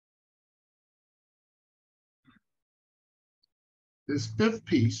This fifth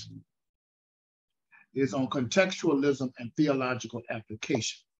piece is on contextualism and theological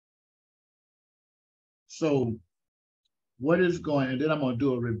application. So what is going, and then I'm going to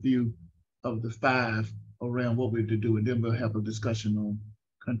do a review of the 5 around what we're to do, and then we'll have a discussion on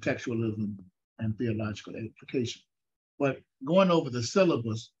contextualism and theological application. But going over the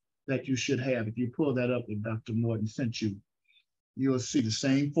syllabus that you should have, if you pull that up that Dr. Morton sent you, you'll see the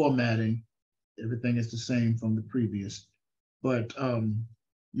same formatting. Everything is the same from the previous. But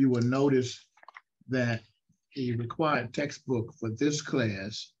you will notice that the required textbook for this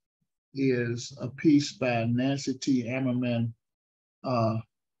class is a piece by Nancy T. Ammerman,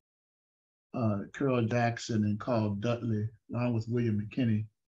 Carol Jackson, and Carl Dudley, along with William McKinney,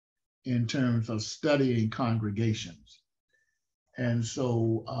 in terms of studying congregations. And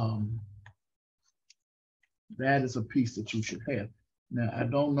so that is a piece that you should have. Now, I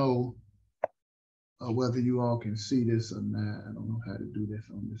don't know whether you all can see this or not. I don't know how to do this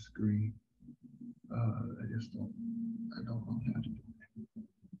on the screen. I don't know how to do that.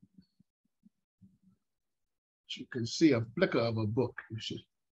 You can see a flicker of a book. You should,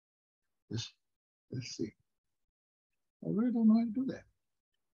 let's see. I really don't know how to do that.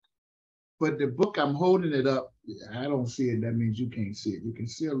 But the book, I'm holding it up. I don't see it. That means you can't see it. You can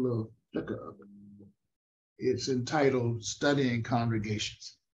see a little flicker of it. It's entitled Studying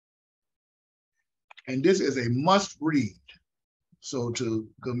Congregations. And this is a must read. So to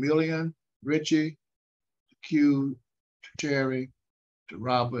Gamillion, Richie, to Q, to Terry, to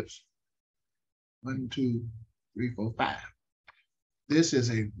Roberts, 1, 2, 3, 4, 5. This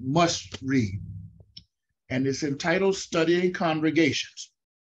is a must read. And it's entitled Studying Congregations.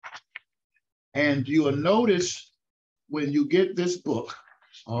 And you will notice when you get this book,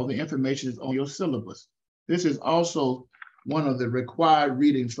 all the information is on your syllabus. This is also one of the required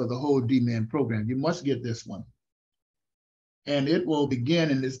readings for the whole D-Min program. You must get this one. And it will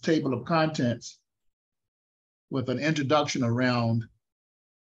begin in this table of contents with an introduction around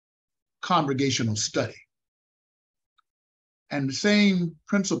congregational study. And the same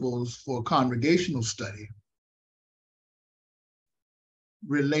principles for congregational study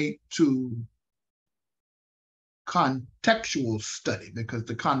relate to contextual study, because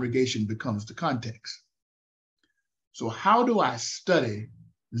the congregation becomes the context. So how do I study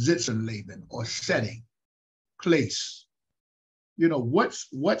Sitzenleben, or setting, place? You know,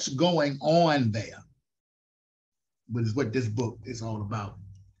 what's going on there, which is what this book is all about.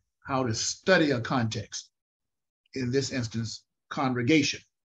 How to study a context, in this instance, congregation.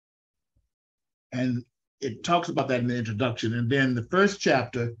 And it talks about that in the introduction. And then the first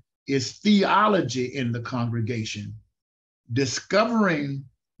chapter is theology in the congregation, discovering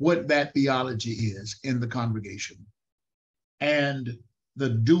what that theology is in the congregation and the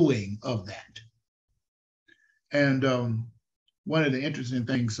doing of that. And one of the interesting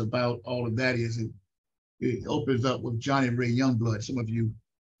things about all of that is it opens up with Johnny Ray Youngblood. Some of you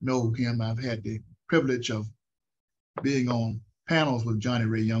know him. I've had the privilege of being on panels with Johnny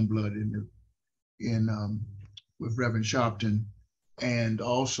Ray Youngblood with Reverend Sharpton, and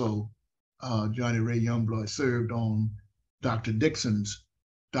also Johnny Ray Youngblood served on Dr. Dixon's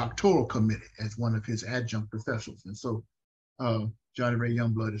doctoral committee as one of his adjunct professors. And so Johnny Ray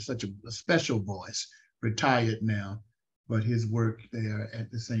Youngblood is such a special voice, retired now, but his work there at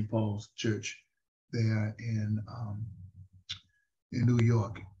the St. Paul's Church there in New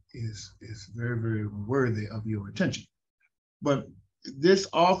York is very, very worthy of your attention. But this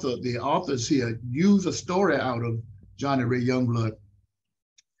author, the authors here, use a story out of Johnny Ray Youngblood,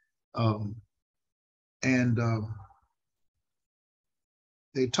 and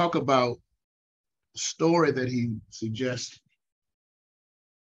they talk about a story that he suggests,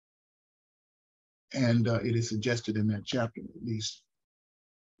 and it is suggested in that chapter at least,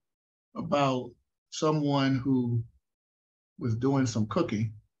 about someone who was doing some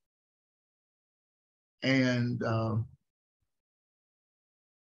cooking, and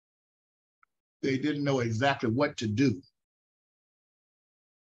they didn't know exactly what to do.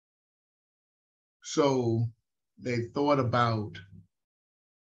 So they thought about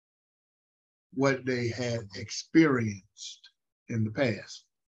what they had experienced in the past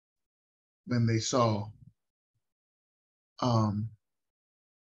when they saw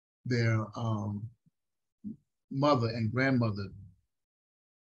their mother and grandmother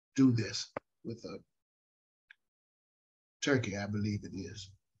do this with a turkey, I believe it is.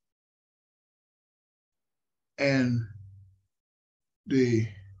 And the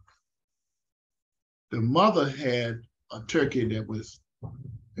mother had a turkey that was,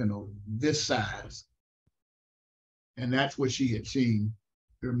 you know, this size. And that's what she had seen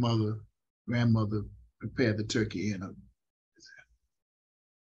her grandmother prepare the turkey in.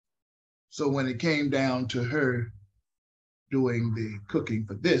 So when it came down to her doing the cooking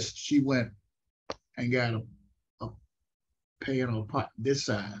for this, she went and got a pan or a pot this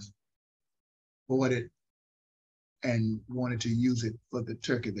size, bought it, and wanted to use it for the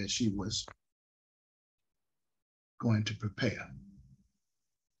turkey that she was going to prepare.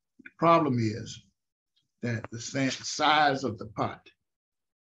 The problem is that the size of the pot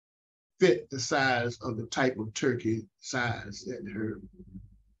fit the size of the type of turkey size that her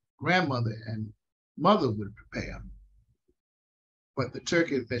grandmother and mother would prepare. But the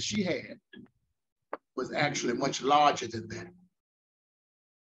turkey that she had was actually much larger than that.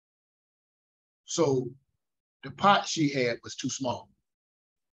 So the pot she had was too small.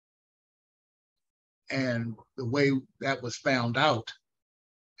 And the way that was found out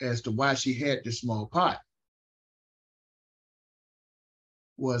as to why she had this small pot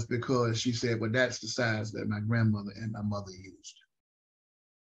was because she said, well, that's the size that my grandmother and my mother used.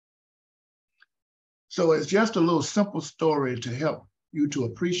 So it's just a little simple story to help you to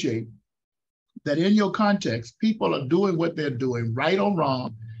appreciate that in your context, people are doing what they're doing, right or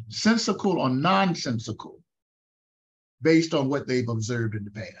wrong, sensical or nonsensical, based on what they've observed in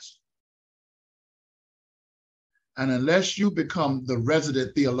the past. And unless you become the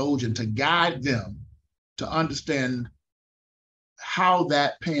resident theologian to guide them to understand how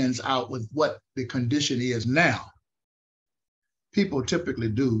that pans out with what the condition is now, people typically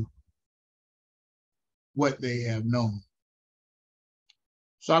do what they have known.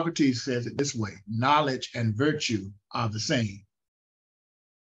 Socrates says it this way: knowledge and virtue are the same.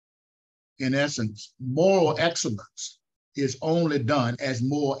 In essence, moral excellence is only done as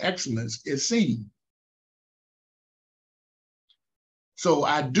moral excellence is seen. So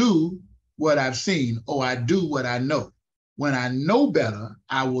I do what I've seen, or I do what I know. When I know better,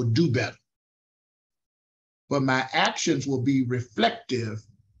 I will do better. But my actions will be reflective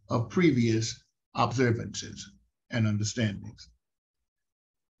of previous observances and understandings.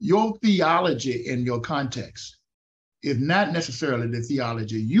 Your theology in your context is not necessarily the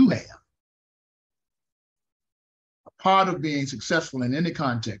theology you have. Part of being successful in any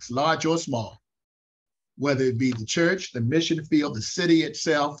context, large or small, whether it be the church, the mission field, the city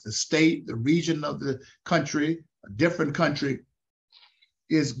itself, the state, the region of the country, a different country,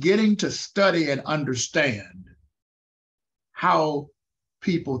 is getting to study and understand how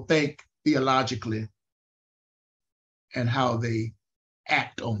people think theologically and how they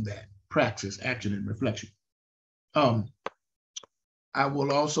act on that, praxis, action, and reflection. I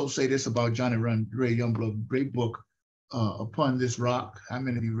will also say this about Johnny Ray Youngblood's great book, Upon This Rock. How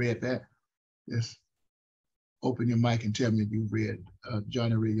many of you read that? Yes. Open your mic and tell me if you've read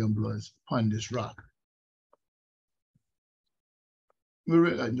Johnny Ray Youngblood's Upon This Rock.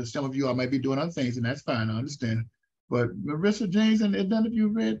 Some of you all might be doing other things, and that's fine, I understand. But Marissa James and none of you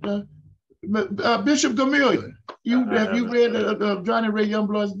read Bishop Gamillion. Have you read Johnny Ray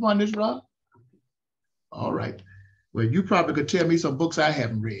Youngblood's Upon This Rock? All right. Well, you probably could tell me some books I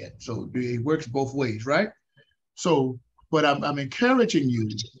haven't read. So it works both ways, right? So, but I'm encouraging you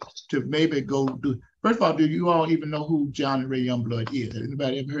to maybe go do. First of all, do you all even know who Johnny Ray Youngblood is? Has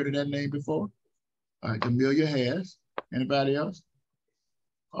anybody ever heard of that name before? All right, Amelia has. Anybody else?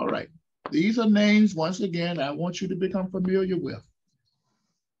 All right. These are names, once again, I want you to become familiar with.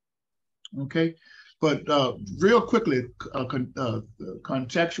 Okay. But real quickly,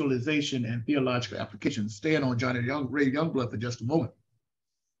 contextualization and theological application. Staying on Johnny Ray Youngblood for just a moment.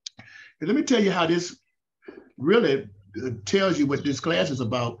 And let me tell you how this really tells you what this class is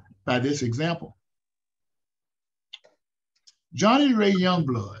about by this example. Johnny Ray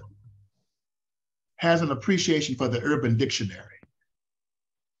Youngblood has an appreciation for the Urban Dictionary.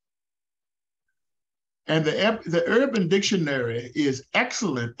 And the Urban Dictionary is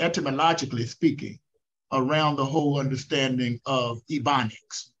excellent, etymologically speaking, around the whole understanding of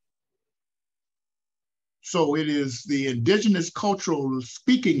Ebonics. So it is the indigenous cultural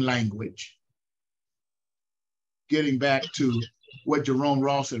speaking language, getting back to what Jerome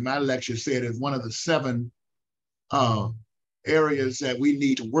Ross in my lecture said is one of the 7 areas that we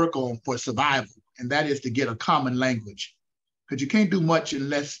need to work on for survival, and that is to get a common language. Because you can't do much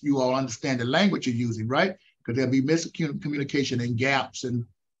unless you all understand the language you're using, right? Because there'll be miscommunication and gaps and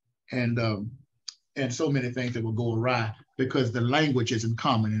so many things that will go awry because the language isn't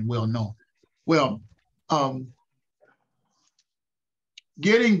common and well known. Well,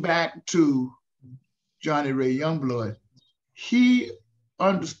 getting back to Johnny Ray Youngblood, he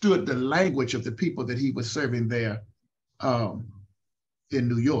understood the language of the people that he was serving there in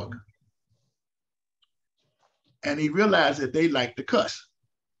New York. And he realized that they liked to cuss.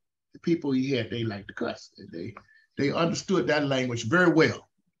 The people he had, they liked to cuss. They understood that language very well.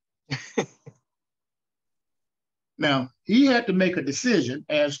 Now, he had to make a decision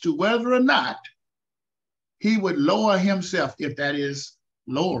as to whether or not he would lower himself, if that is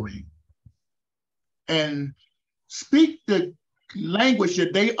lowering, and speak the language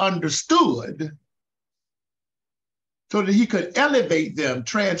that they understood so that he could elevate them,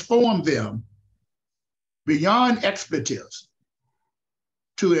 transform them beyond expletives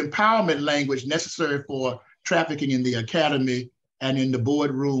to empowerment language necessary for trafficking in the academy and in the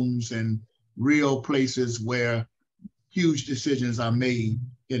boardrooms and real places where huge decisions are made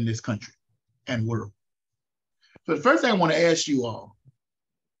in this country and world. So the first thing I want to ask you all,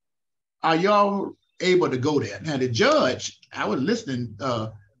 are y'all able to go there? Now the judge, I was listening,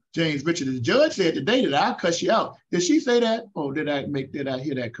 James Richard, the judge said today that I'll cuss you out. Did she say that? Or did I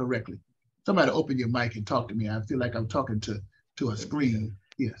hear that correctly? Somebody open your mic and talk to me. I feel like I'm talking to a screen.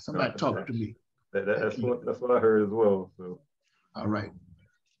 Yeah, somebody talk to me. That's what I heard as well. So. All right.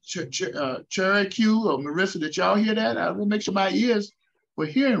 Cherry Q or Marissa, did y'all hear that? I will make sure my ears were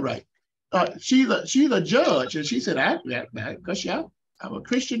hearing right. She's a judge, and she said, I cuss you out. I'm a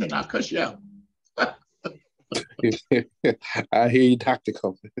Christian, and I'll cuss you out. I hear you, Dr.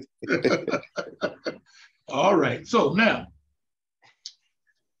 Coleman. All right. So now,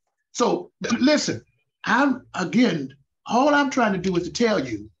 listen, all I'm trying to do is to tell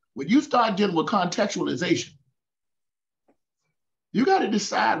you, when you start dealing with contextualization, you got to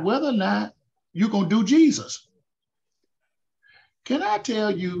decide whether or not you're going to do Jesus. Can I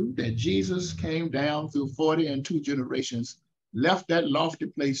tell you that Jesus came down through 42 generations, left that lofty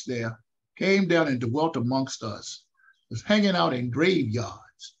place there, came down and dwelt amongst us, was hanging out in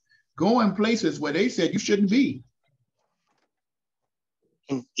graveyards, going places where they said you shouldn't be.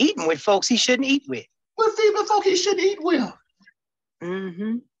 And eating with folks he shouldn't eat with. With people folk he shouldn't eat with.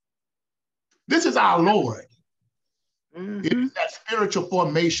 Mm-hmm. This is our Lord. Mm-hmm. It is that spiritual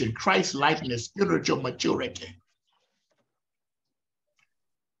formation, Christ-likeness, spiritual maturity.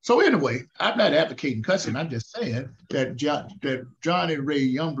 So anyway, I'm not advocating cussing. I'm just saying that Johnny Ray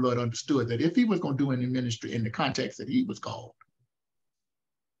Youngblood understood that if he was going to do any ministry in the context that he was called.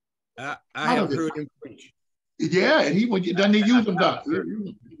 I have heard him preach. Yeah, and doesn't he use them, Doc?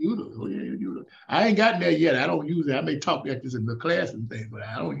 I ain't gotten there yet. I don't use it. I may talk like this in the class and things, but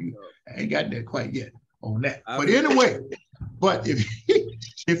I ain't gotten there quite yet on that. But anyway,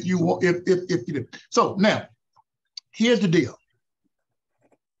 if you want, so now, here's the deal.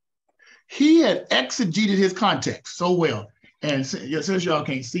 He had exegeted his context so well. And since y'all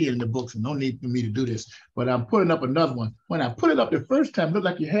can't see it in the books, and no need for me to do this, but I'm putting up another one. When I put it up the first time, it looked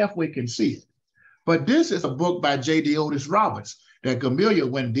like you halfway can see it. But this is a book by J.D. Otis Roberts that Camellia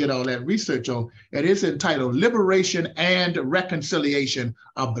went and did all that research on, and it's entitled Liberation and Reconciliation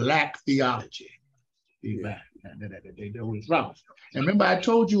of Black Theology. J.D. Otis Roberts. And remember, I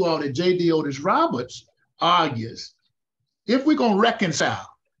told you all that J.D. Otis Roberts argues, if we're going to reconcile,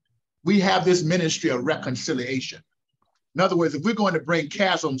 we have this ministry of reconciliation. In other words, if we're going to bring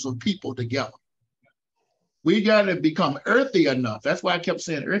chasms of people together, we got to become earthy enough. That's why I kept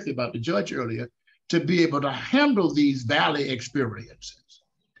saying earthy about the judge earlier, to be able to handle these valley experiences.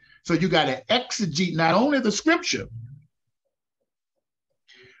 So you got to exegete not only the scripture,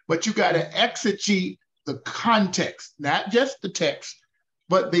 but you got to exegete the context, not just the text,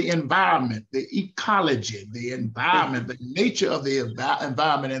 but the environment, the ecology, the environment, the nature of the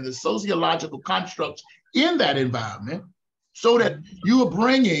environment and the sociological constructs in that environment, so that you are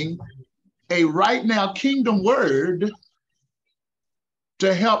bringing a right now kingdom word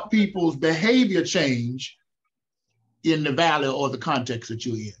to help people's behavior change in the valley or the context that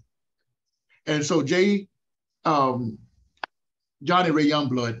you're in. And so Johnny Ray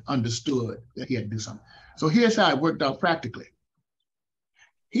Youngblood understood that he had to do something. So here's how it worked out practically.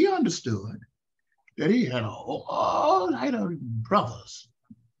 He understood that he had a whole night of brothers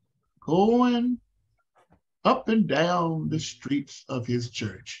going up and down the streets of his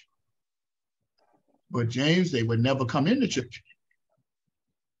church. But James, they would never come into church.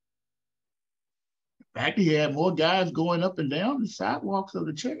 In fact, he had more guys going up and down the sidewalks of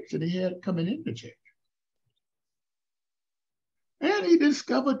the church than he had coming into church. And he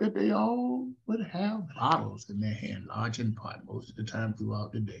discovered that they all would have bottles in their hand, large in part, most of the time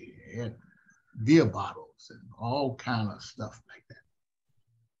throughout the day. They had beer bottles and all kind of stuff like that.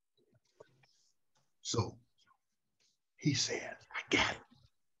 So he said, I got it.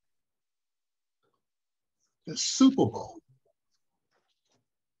 The Super Bowl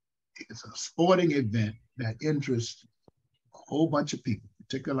is a sporting event that interests a whole bunch of people,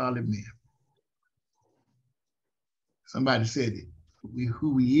 particularly men. Somebody said it,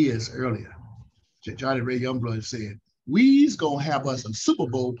 who he is earlier. Johnny Ray Youngblood said, we's gonna have us a Super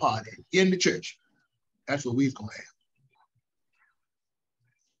Bowl party in the church. That's what we's gonna have.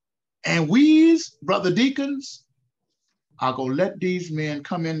 And we's, brother deacons, are gonna let these men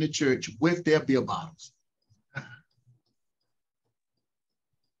come in the church with their beer bottles.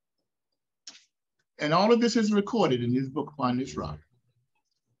 And all of this is recorded in this book, Upon This Rock.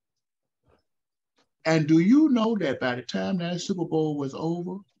 And do you know that by the time that Super Bowl was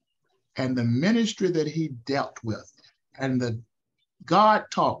over, and the ministry that he dealt with, and the God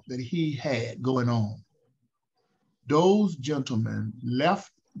talk that he had going on, those gentlemen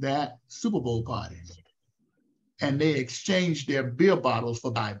left that Super Bowl party and they exchanged their beer bottles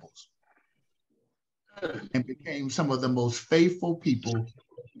for Bibles and became some of the most faithful people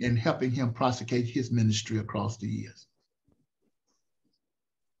in helping him prosecute his ministry across the years.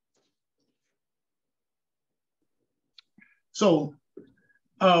 So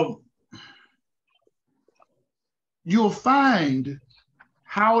you'll find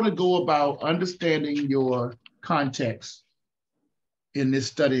how to go about understanding your context in this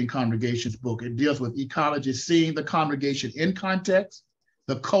Studying Congregations book. It deals with ecology, seeing the congregation in context,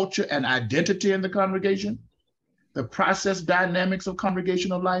 the culture and identity in the congregation, the process dynamics of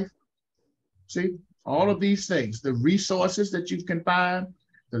congregational life. See, all of these things, the resources that you can find,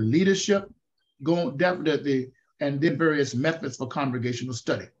 the leadership, definitely, and then various methods for congregational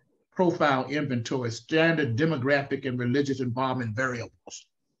study, profile, inventory, standard demographic and religious involvement variables.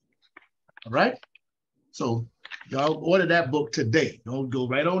 All right? So y'all order that book today. Don't go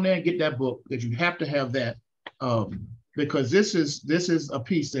right on there and get that book, because you have to have that, because this is a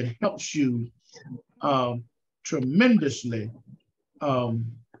piece that helps you tremendously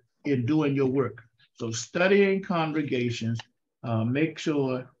in doing your work. So studying congregations, make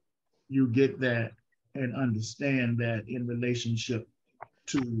sure you get that and understand that in relationship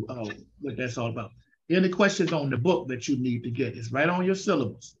to what that's all about. Any questions on the book that you need to get? It's right on your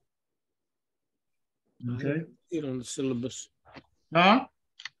syllabus. Okay. It on the syllabus. Huh?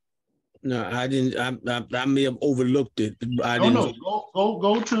 No, I didn't. I may have overlooked it. I didn't. No.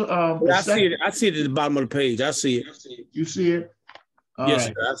 Go to. I see it. I see it at the bottom of the page. I see it. You see it? Yes,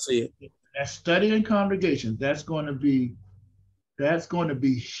 sir, I see it. That studying congregations, that's going to be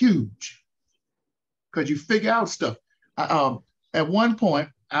huge, because you figure out stuff. At one point,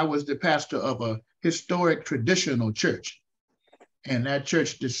 I was the pastor of a historic traditional church, and that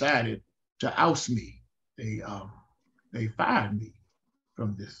church decided to oust me. They fired me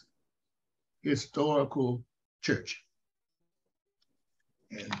from this historical church.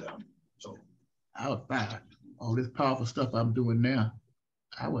 And so I was fired. All this powerful stuff I'm doing now,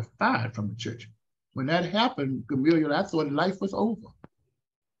 I was fired from the church. When that happened, Camille, I thought life was over.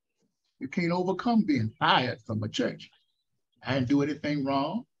 You can't overcome being fired from a church. I didn't do anything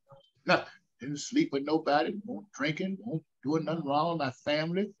wrong. Didn't sleep with nobody, won't drinking, won't doing nothing wrong with my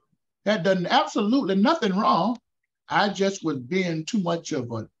family. That done absolutely nothing wrong. I just was being too much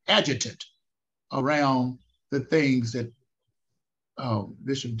of an adjutant around the things that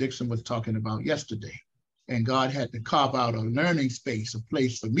Bishop Dixon was talking about yesterday. And God had to carve out a learning space, a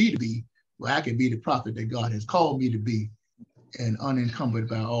place for me to be, where I can be the prophet that God has called me to be, and unencumbered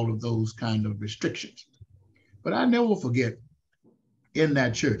by all of those kind of restrictions. But I never forget in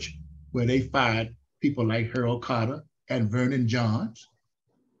that church where they fired people like Harold Carter and Vernon Johns.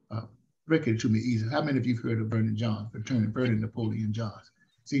 Break it to me easy. How many of you have heard of Vernon Johns, Vernon Napoleon Johns?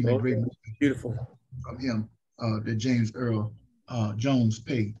 Seen that great movie Beautiful from him that James Earl Jones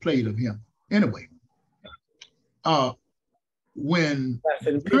played of him. Anyway, when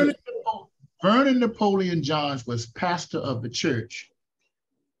Vernon Napoleon Johns was pastor of the church,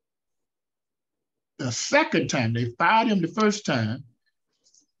 the second time, they fired him the first time,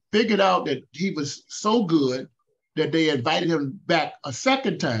 figured out that he was so good that they invited him back a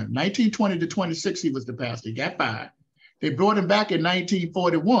second time. 1920 to 26, he was the pastor, he got fired. They brought him back in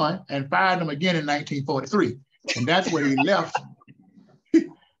 1941 and fired him again in 1943. And that's where he left.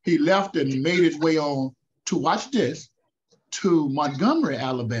 He left and made his way on to, watch this, to Montgomery,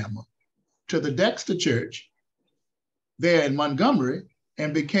 Alabama, to the Dexter Church there in Montgomery,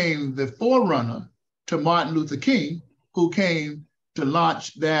 and became the forerunner to Martin Luther King, who came to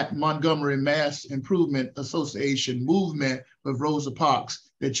launch that Montgomery Mass Improvement Association movement with Rosa Parks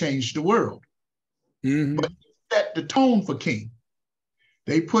that changed the world. Mm-hmm. But set the tone for King.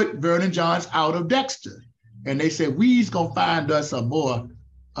 They put Vernon Johns out of Dexter, and they said, we's gonna find us a more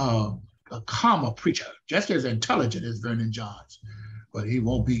a calmer preacher, just as intelligent as Vernon Johns, but he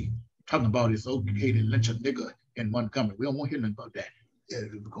won't be talking about his hated lynch a nigger in Montgomery. We don't want to hear nothing about that.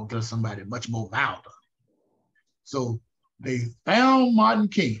 We're gonna tell somebody much more milder. So they found Martin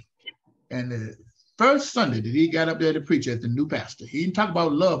King, and the first Sunday that he got up there to preach as the new pastor, he didn't talk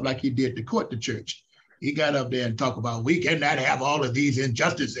about love like he did to court the church. He got up there and talked about, we cannot have all of these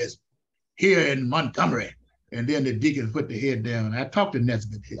injustices here in Montgomery. And then the deacons put the head down. I talked to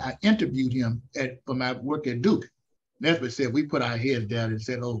Nesbitt. I interviewed him for my work at Duke. Nesbitt said, we put our heads down and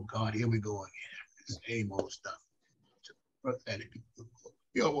said, oh God, here we go again. This same old stuff.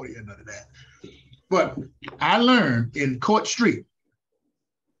 You don't want to hear none of that. But I learned in Court Street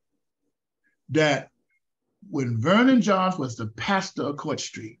that when Vernon Johns was the pastor of Court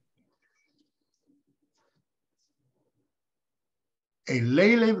Street, a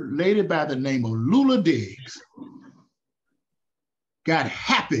lady by the name of Lula Diggs got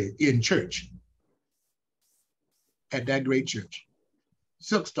happy in church at that great church,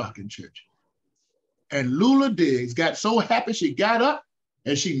 Silk Stocking Church. And Lula Diggs got so happy she got up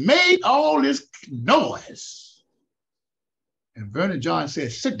and she made all this noise. And Vernon Johns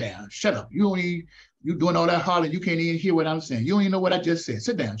said, sit down, shut up. You doing all that hollering, you can't even hear what I'm saying. You don't even know what I just said.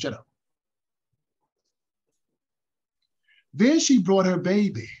 Sit down, shut up. Then she brought her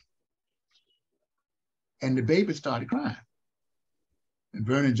baby, and the baby started crying. And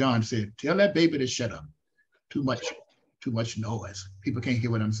Vernon Johns said, tell that baby to shut up. Too much noise. People can't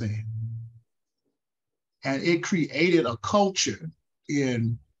hear what I'm saying. And it created a culture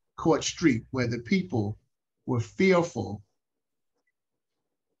in Court Street where the people were fearful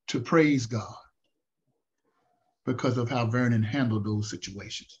to praise God because of how Vernon handled those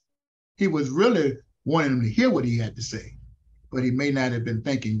situations. He was really wanting them to hear what he had to say, but he may not have been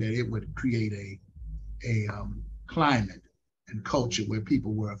thinking that it would create a climate and culture where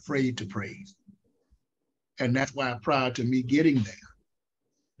people were afraid to praise. And that's why prior to me getting there,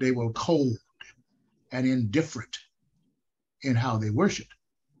 they were cold and indifferent in how they worshiped.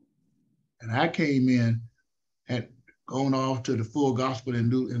 And I came in, had gone off to the full gospel in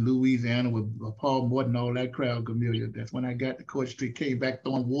Louisiana with Paul Morton, all that crowd familiar. That's when I got to Court Street, came back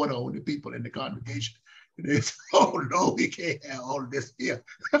throwing water on the people in the congregation. And they said, oh no, we can't have all of this here.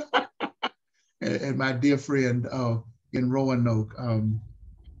 and my dear friend in Roanoke,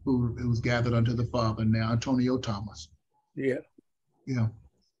 who's gathered unto the Father now, Antonio Thomas. Yeah. Yeah.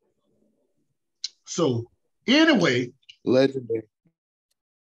 So anyway. Legendary.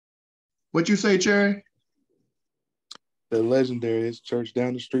 What you say, Cherry? The legendary is church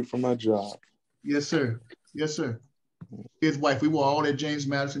down the street from my job. Yes, sir. Yes, sir. His wife, we were all at James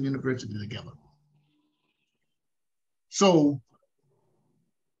Madison University together. So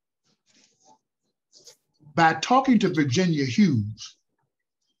by talking to Virginia Hughes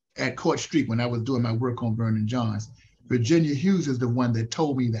at Court Street when I was doing my work on Vernon Johns, Virginia Hughes is the one that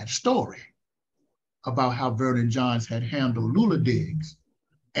told me that story about how Vernon Johns had handled Lula Diggs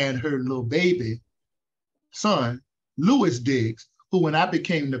and her little baby son, Louis Diggs, who when I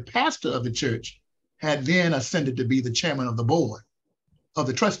became the pastor of the church, had then ascended to be the chairman of the board, of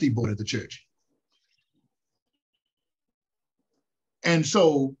the trustee board of the church. And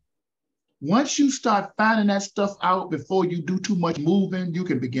so once you start finding that stuff out before you do too much moving, you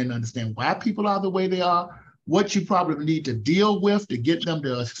can begin to understand why people are the way they are, what you probably need to deal with to get them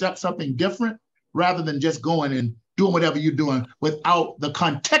to accept something different, rather than just going and doing whatever you're doing without the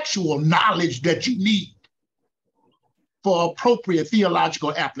contextual knowledge that you need for appropriate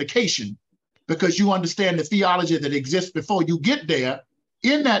theological application, because you understand the theology that exists before you get there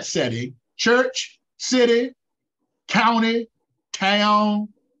in that setting, church, city, county, town,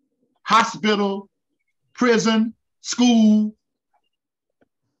 hospital, prison, school,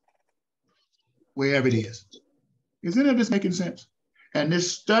 wherever it is. Is any of this making sense? And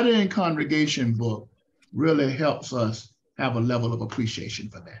this study and congregation book really helps us have a level of appreciation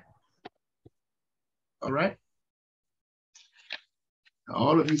for that. All right?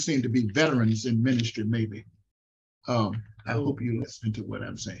 All of you seem to be veterans in ministry, maybe. I hope you listen to what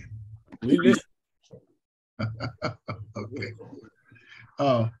I'm saying. We listen. Okay.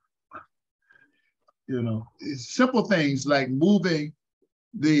 It's simple things like moving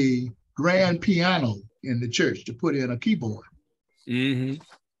the grand piano in the church to put in a keyboard. Mm-hmm.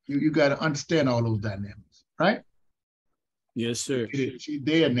 You got to understand all those dynamics, right? Yes, sir. She's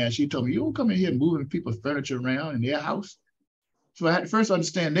dead now. She told me, you don't come in here moving people's furniture around in their house. So I had to first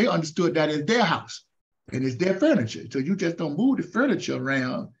understand they understood that it's their house and it's their furniture. So you just don't move the furniture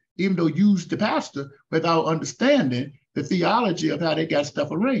around, even though you use the pastor, without understanding the theology of how they got stuff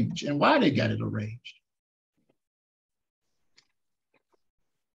arranged and why they got it arranged.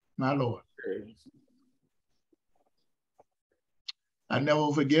 My Lord. I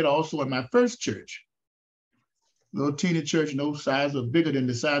never forget also in my first church, little teeny church, no size or bigger than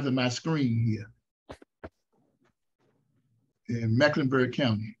the size of my screen here in Mecklenburg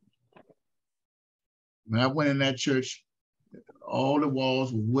County. When I went in that church, all the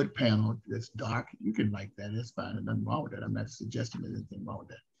walls were wood paneled. It's dark. You can like that. That's fine. There's nothing wrong with that. I'm not suggesting there's anything wrong with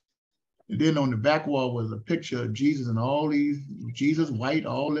that. And then on the back wall was a picture of Jesus and all these, Jesus white,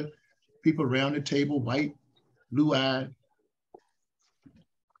 all the people around the table, white, blue-eyed.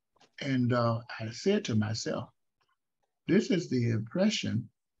 And I said to myself, this is the impression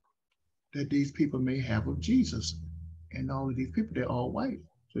that these people may have of Jesus. And all of these people, they're all white.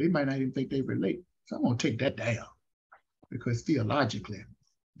 So they might not even think they relate. So I'm gonna take that down because theologically,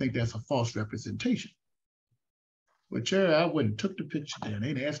 I think that's a false representation. But Cherry, I went and took the picture down. They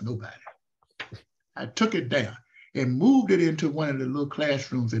ain't asked nobody. I took it down and moved it into one of the little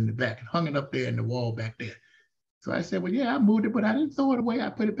classrooms in the back and hung it up there in the wall back there. So I said, well, yeah, I moved it, but I didn't throw it away. I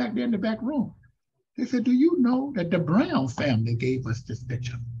put it back there in the back room. They said, do you know that the Brown family gave us this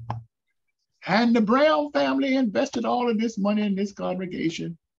picture? And the Brown family invested all of this money in this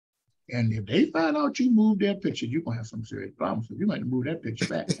congregation. And if they find out you moved their picture, you're going to have some serious problems. So you're going to move that picture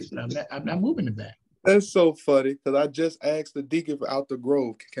back. I said, I'm not moving it back. That's so funny because I just asked the deacon out the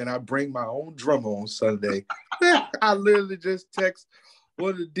Grove, can I bring my own drummer on Sunday? I literally just text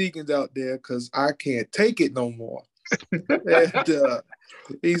one of the deacons out there because I can't take it no more. And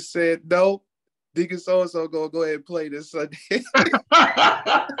he said, no, Deacon so-and-so going to go ahead and play this Sunday.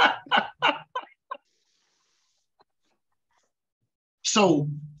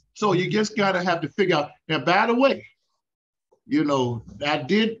 So you just got to have to figure out. Now, by the way, you know, I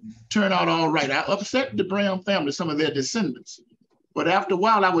did turn out all right. I upset the Brown family, some of their descendants. But after a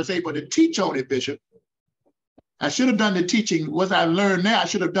while, I was able to teach on it, Bishop. I should have done the teaching. What I learned now, I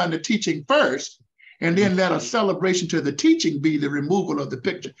should have done the teaching first, and then let a celebration to the teaching be the removal of the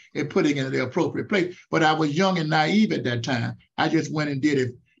picture and putting it in the appropriate place. But I was young and naive at that time. I just went and did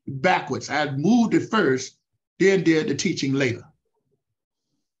it backwards. I moved it first, then did the teaching later.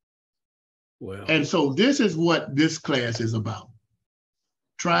 Well, and so this is what this class is about.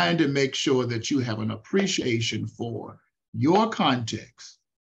 Trying to make sure that you have an appreciation for your context,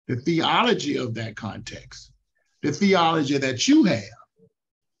 the theology of that context, the theology that you have,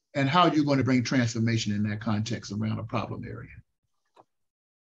 and how you're going to bring transformation in that context around a problem area.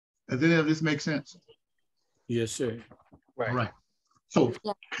 Does any of this make sense? yes, sir. Right. All right. So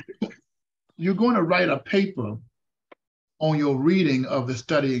you're going to write a paper on your reading of the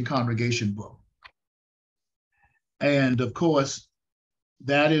Study in Congregation book. And of course,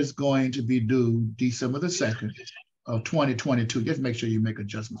 that is going to be due December the 2nd of 2022. Just make sure you make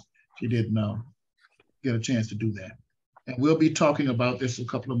adjustments if you didn't get a chance to do that. And we'll be talking about this a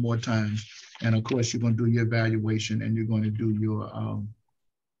couple of more times. And of course, you're going to do your evaluation and you're going to do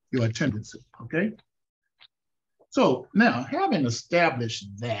your attendance, okay? So now, having established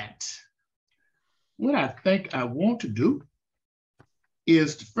that, what I think I want to do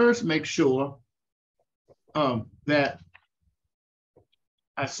is to first make sure that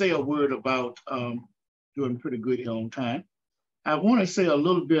I say a word about doing pretty good here on time. I want to say a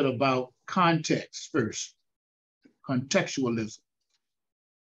little bit about context first, contextualism.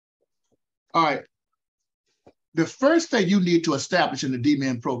 All right. The first thing you need to establish in the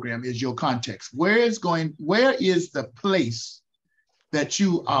D-Min program is your context. Where is the place that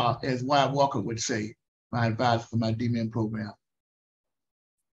you are, as Wyatt Walker would say, my advisor for my D-Min program.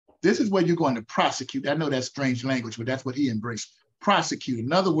 This is where you're going to prosecute. I know that's strange language, but that's what he embraced. Prosecute.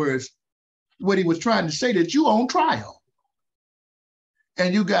 In other words, what he was trying to say that you on trial.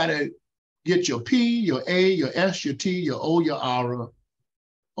 And you got to get your P, your A, your S, your T, your O, your R,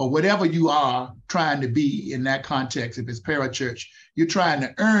 or whatever you are trying to be in that context. If it's parachurch, you're trying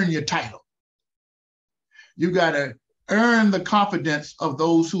to earn your title. You got to earn the confidence of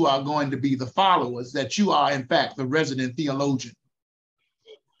those who are going to be the followers, that you are, in fact, the resident theologian,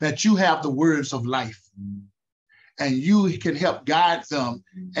 that you have the words of life, and you can help guide them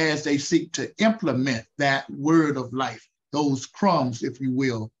as they seek to implement that word of life, those crumbs, if you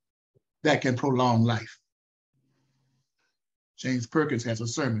will, that can prolong life. James Perkins has a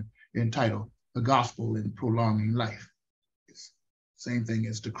sermon entitled The Gospel in Prolonging Life. It's the same thing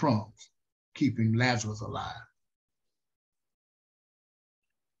as the crumbs, keeping Lazarus alive.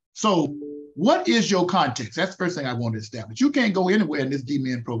 So what is your context? That's the first thing I want to establish. You can't go anywhere in this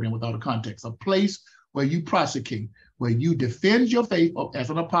D-Min program without a context, a place where you prosecute, where you defend your faith as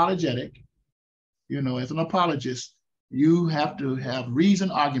an apologetic. You know, as an apologist, you have to have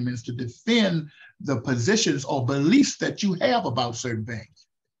reasoned arguments to defend the positions or beliefs that you have about certain things.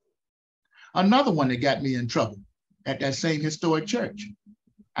 Another one that got me in trouble at that same historic church,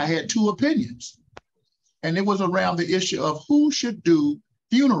 I had two opinions, and it was around the issue of who should do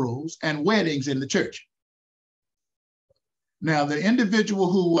funerals and weddings in the church. Now, the individual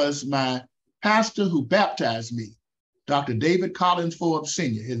who was my pastor who baptized me, Dr. David Collins Forbes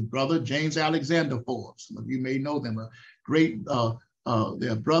Sr., his brother, James Alexander Forbes. Some of you may know them, a great,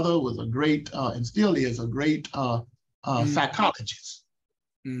 their brother was a great, and still is a great psychologist.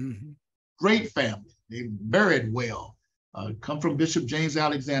 Mm-hmm. Great family, they married well. Come from Bishop James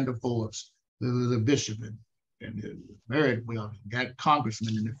Alexander Forbes, who was a bishop and married well, got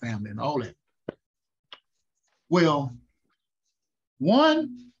congressmen in the family and all that. Well,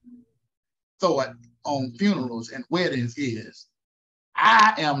 one thought on funerals and weddings is,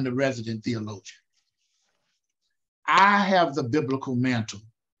 I am the resident theologian. I have the biblical mantle.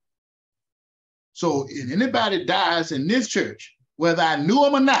 So if anybody dies in this church, whether I knew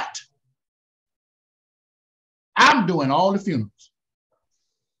them or not, I'm doing all the funerals.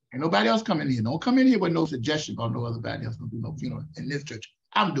 Ain't nobody else coming in here. Don't come in here with no suggestion about no other body else gonna do no funeral in this church.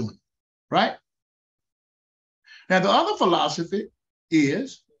 I'm doing it, right? Now, the other philosophy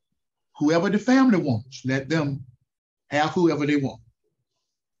is whoever the family wants, let them have whoever they want.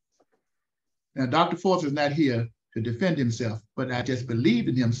 Now, Dr. Forbes is not here to defend himself, but I just believed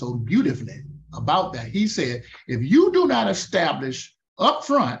in him so beautifully about that. He said, if you do not establish up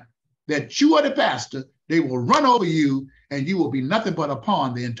front that you are the pastor, they will run over you and you will be nothing but a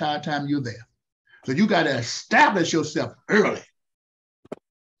pawn the entire time you're there. So you got to establish yourself early.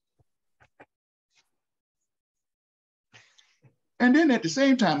 And then at the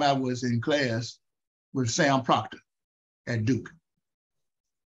same time, I was in class with Sam Proctor at Duke.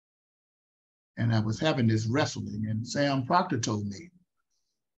 And I was having this wrestling, and Sam Proctor told me,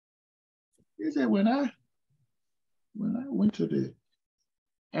 he said, when I went to the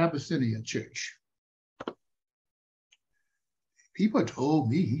Abyssinia church, people told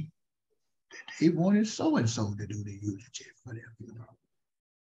me that they wanted so-and-so to do the eulogy for their funeral.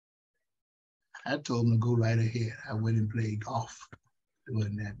 I told them to go right ahead. I went and played golf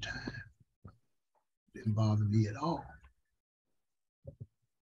during that time. Didn't bother me at all.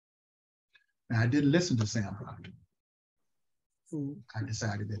 Now, I didn't listen to Sam Proctor. I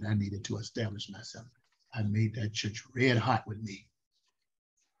decided that I needed to establish myself. I made that church red hot with me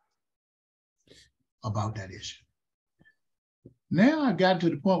about that issue. Now I got to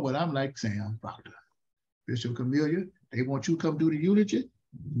the point where I'm like Sam Proctor, Bishop Camellia, they want you to come do the eulogy,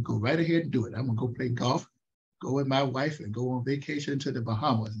 you go right ahead and do it. I'm gonna go play golf, go with my wife and go on vacation to the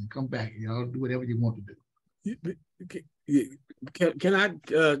Bahamas and come back. Y'all do whatever you want to do. Can I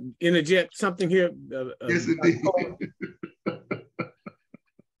interject something here? Yes, indeed.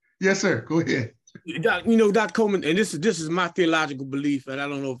 Yes, sir. Go ahead. You know, Dr. Coleman, and this is my theological belief, and I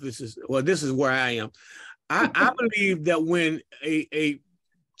don't know if this is where I am. I believe that when a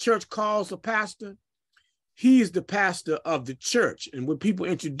church calls a pastor, he is the pastor of the church. And when people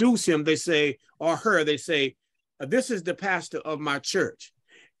introduce him, they say, or her, they say, this is the pastor of my church.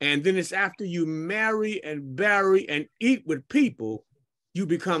 And then it's after you marry and bury and eat with people, you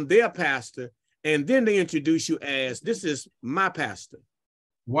become their pastor. And then they introduce you as, this is my pastor.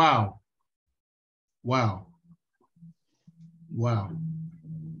 Wow. Wow. Wow.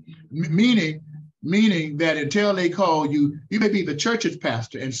 Meaning that until they call you, you may be the church's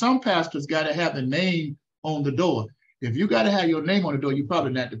pastor, and some pastors got to have a name on the door. If you got to have your name on the door, you're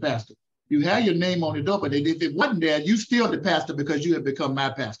probably not the pastor. You have your name on the door, but if it wasn't there, you still the pastor because you have become my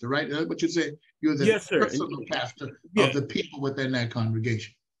pastor, right? That's what you said. You're the personal pastor of the people within that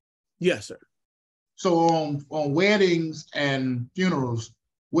congregation. Yes, sir. So on weddings and funerals,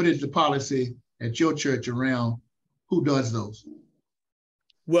 what is the policy at your church around who does those?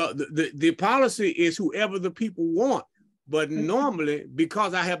 Well, the policy is whoever the people want, but normally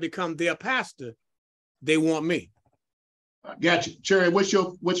because I have become their pastor, they want me. Gotcha. Cherry, what's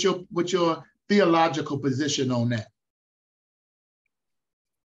your theological position on that?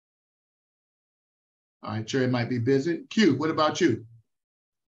 All right, Cherry might be busy. Q, what about you?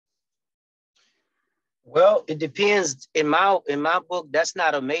 Well, it depends. In my book, that's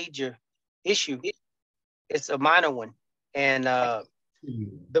not a major issue. It's a minor one. And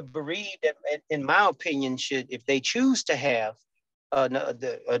the bereaved, in my opinion, should, if they choose to have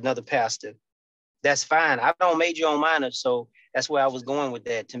another pastor, that's fine. I don't major on minor, so that's where I was going with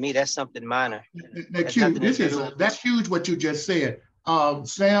that. To me, that's something minor. Now, Q, that's huge what you just said.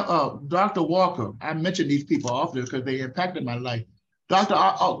 Dr. Walker, I mentioned these people often because they impacted my life. Dr.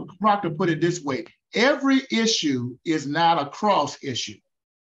 Proctor put it this way: every issue is not a cross issue.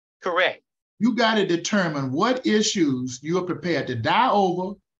 Correct. You got to determine what issues you are prepared to die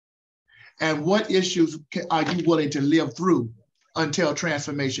over and what issues are you willing to live through until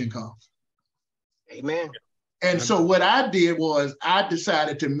transformation comes. Amen. And so what I did was I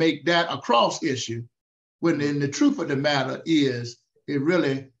decided to make that a cross issue when the truth of the matter is it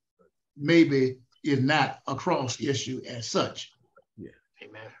really maybe is not a cross issue as such. Yeah.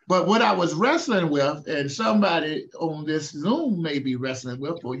 Amen. But what I was wrestling with, and somebody on this Zoom may be wrestling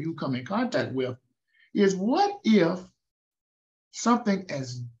with, or you come in contact with, is what if something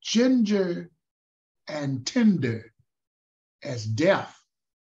as ginger and tender as death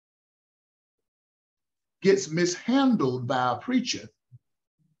gets mishandled by a preacher,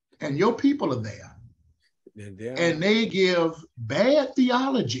 and your people are there, and they give bad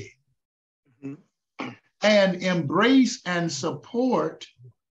theology and embrace and support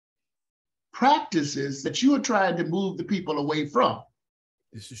practices that you are trying to move the people away from.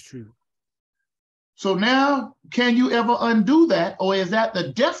 This is true. So now, can you ever undo that, or is that the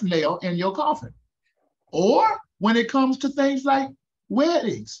death nail in your coffin? Or when it comes to things like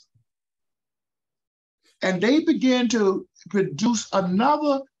weddings, and they begin to produce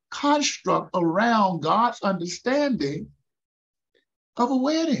another construct around God's understanding of a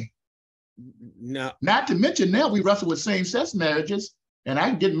wedding. No. Not to mention now we wrestle with same-sex marriages, and I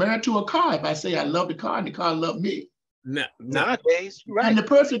can get married to a car if I say I love the car and the car love me. No. Nowadays, right. And the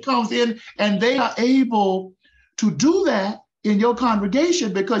person comes in and they are able to do that in your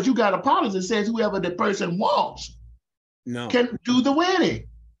congregation because you got a policy that says whoever the person wants can do the wedding.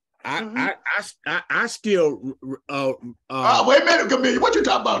 I still wait a minute, Camille, what you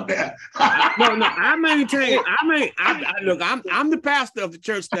talking about there? No, I maintain. Look, I'm the pastor of the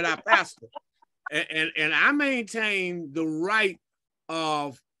church that I pastor, and I maintain the right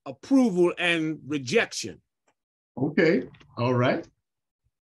of approval and rejection. Okay, all right.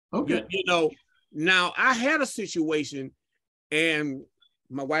 Okay. You know, now I had a situation, and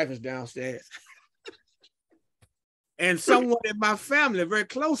my wife is downstairs. And someone in my family, very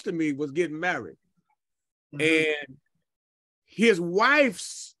close to me, was getting married. And his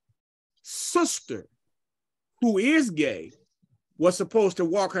wife's sister, who is gay, was supposed to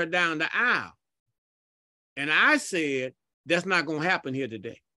walk her down the aisle. And I said, that's not going to happen here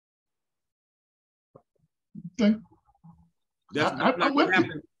today. Okay. That's not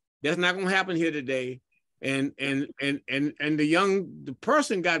going to happen here today. And the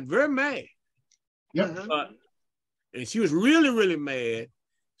person got very mad. Yep. And she was really, really mad.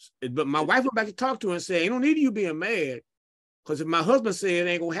 But my wife went back to talk to her and said, ain't no need of you being mad. Because if my husband said it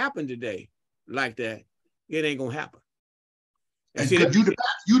ain't going to happen today like that, it ain't going to happen. And see,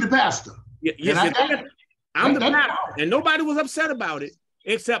 you the pastor. Yes, I'm the pastor. And nobody was upset about it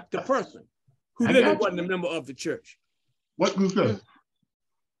except the person who really wasn't a member of the church. What you say?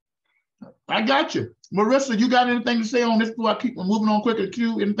 I got you. Marissa, you got anything to say on this before I keep moving on quicker to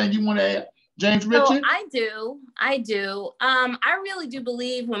you? Anything you want to add? James Richard? So I do. I really do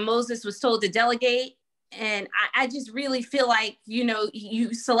believe when Moses was told to delegate, and I just really feel like, you know,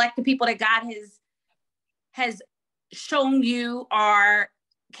 you select the people that God has shown you are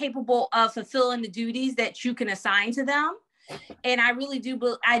capable of fulfilling the duties that you can assign to them. And I really do,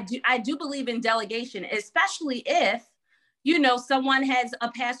 I do believe in delegation, especially if, you know,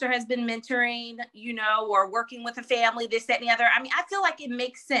 a pastor has been mentoring, you know, or working with a family, this, that, and the other. I mean, I feel like it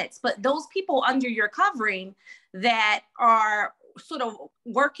makes sense, but those people under your covering that are sort of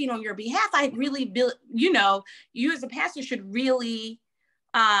working on your behalf, I really, you know, you as a pastor should really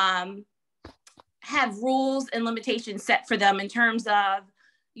have rules and limitations set for them in terms of,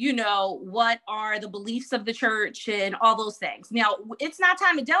 you know, what are the beliefs of the church and all those things. Now, it's not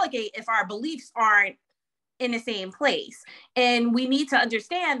time to delegate if our beliefs aren't in the same place. And we need to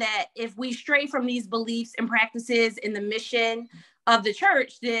understand that if we stray from these beliefs and practices in the mission of the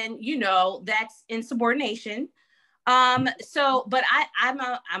church, then, you know, that's insubordination. But I'm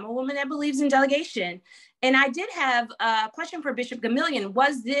a woman that believes in delegation. And I did have a question for Bishop Gamillion.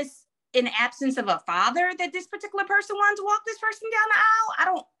 Was this in absence of a father that this particular person wanted to walk this person down the aisle? I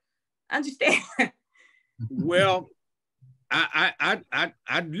don't understand. Well,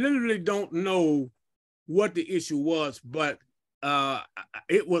 I literally don't know what the issue was, but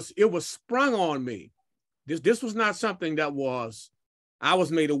it was sprung on me. This was not something that I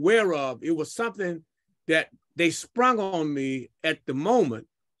was made aware of. It was something that they sprung on me at the moment.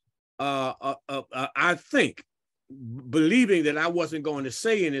 I think, believing that I wasn't going to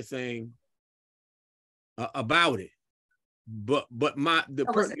say anything about it, but my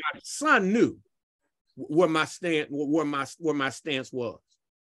son knew where my stance was.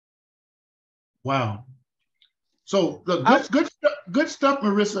 Wow. So good stuff,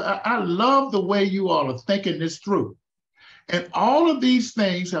 Marissa. I love the way you all are thinking this through. And all of these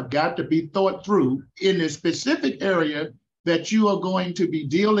things have got to be thought through in the specific area that you are going to be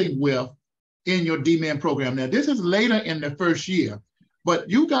dealing with in your D-Man program. Now, this is later in the first year, but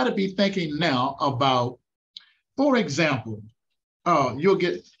you got to be thinking now about, for example, you'll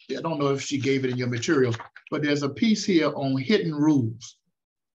get I don't know if she gave it in your materials, but there's a piece here on hidden rules.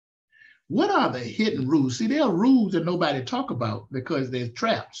 What are the hidden rules? See, there are rules that nobody talk about because there's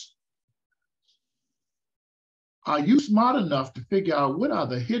traps. Are you smart enough to figure out what are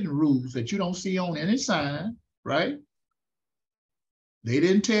the hidden rules that you don't see on any sign, right? They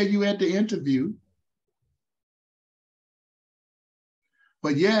didn't tell you at the interview.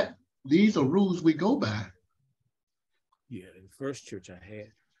 But yet, these are rules we go by. Yeah, in the first church I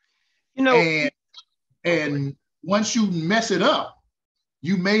had. You know, and once you mess it up,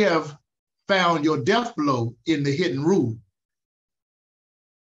 you may have found your death blow in the hidden rule.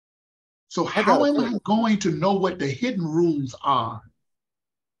 So how am I going to know what the hidden rules are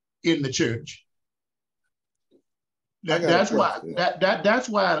in the church? That's why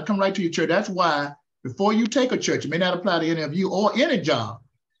I come right to your church. That's why before you take a church, it may not apply to any of you or any job.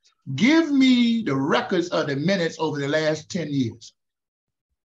 Give me the records of the minutes over the last 10 years.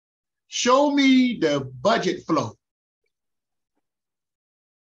 Show me the budget flow.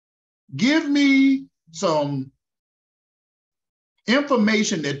 Give me some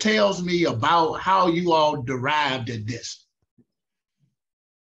information that tells me about how you all derived at this.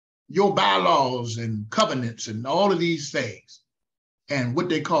 Your bylaws and covenants and all of these things and what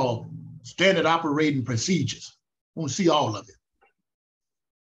they call standard operating procedures. I want to see all of it.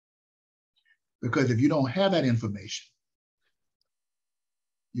 Because if you don't have that information,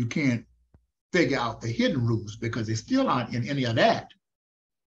 you can't figure out the hidden rules because they still aren't in any of that.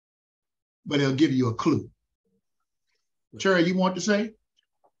 But it'll give you a clue. Cherry, you want to say?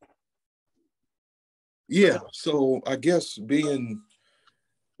 Yeah, so I guess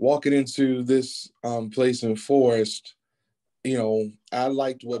walking into this place in Forest, you know, I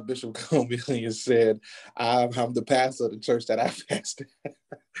liked what Bishop Coleman said. I'm the pastor of the church that I pastored.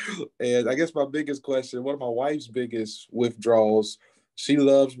 And I guess my biggest question, one of my wife's biggest withdrawals, she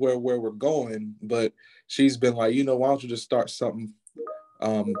loves where we're going, but she's been like, you know, why don't you just start something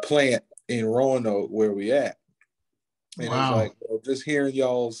plant in Roanoke where we at? And It's like, well, just hearing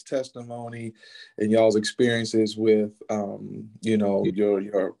y'all's testimony and y'all's experiences with, you know,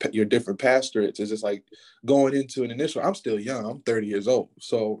 your different pastorates is just like going into an initial. I'm still young. I'm 30 years old.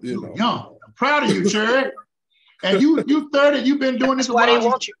 So, you know. Young. I'm proud of you, Cherry. And you 30, you've been doing this a while. That's why they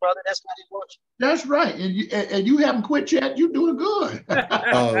want you, brother. That's why they want you. That's right. And you haven't quit yet. You're doing good. Like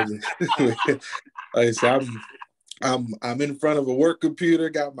I said, I'm in front of a work computer,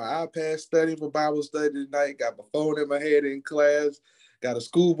 got my iPad studying for Bible study tonight, got my phone in my head in class, got a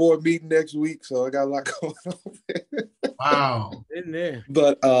school board meeting next week, so I got a lot going on. Wow. In there.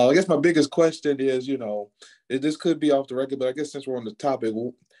 But I guess my biggest question is, you know, this could be off the record, but I guess since we're on the topic,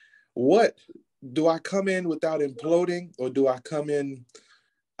 what do I come in without imploding, or do I come in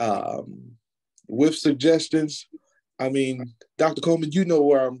with suggestions? I mean, Dr. Coleman, you know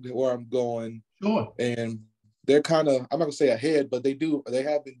where I'm going. Sure. And they're kind of, I'm not gonna say ahead, but they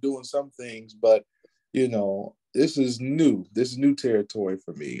have been doing some things, but you know, this is new territory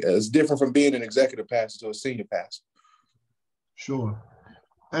for me. It's different from being an executive pastor to a senior pastor. Sure.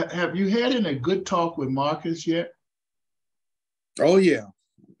 Have you had any good talk with Marcus yet? Oh yeah,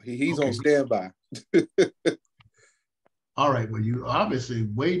 he's okay. On standby. All right, well, you obviously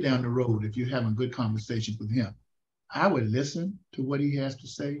way down the road if you're having good conversations with him. I would listen to what he has to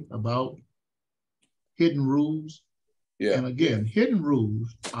say about hidden rules. Yeah. And again, hidden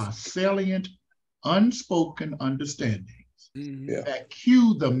rules are salient, unspoken understandings that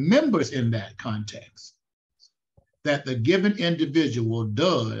cue the members in that context that the given individual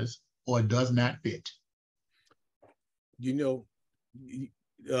does or does not fit. You know,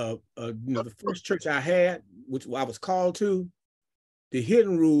 the first church I had, which I was called to, the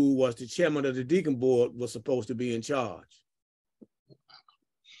hidden rule was the chairman of the deacon board was supposed to be in charge.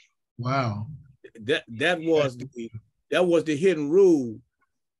 Wow. That was the hidden rule,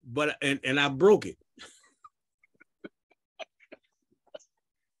 but and I broke it.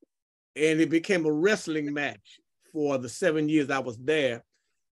 And it became a wrestling match for the 7 years I was there.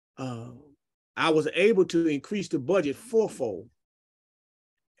 I was able to increase the budget fourfold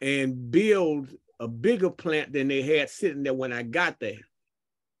and build a bigger plant than they had sitting there when I got there.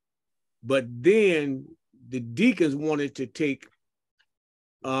 But then the deacons wanted to take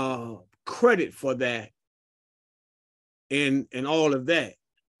credit for that and all of that.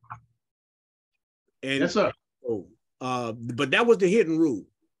 And yes, sir. But that was the hidden rule.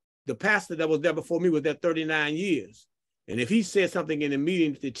 The pastor that was there before me was there 39 years. And if he said something in a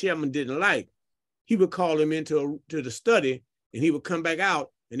meeting that the chairman didn't like, he would call him into the study and he would come back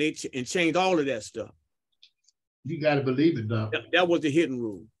out and change all of that stuff. You got to believe it, though. That was the hidden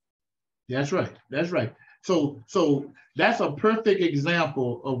rule. That's right. That's right. So that's a perfect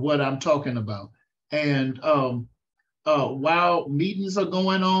example of what I'm talking about. And while meetings are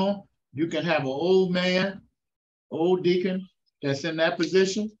going on, you can have an old man, old deacon that's in that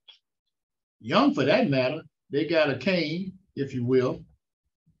position, young for that matter. They got a cane, if you will.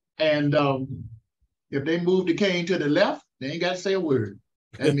 And if they move the cane to the left, they ain't got to say a word.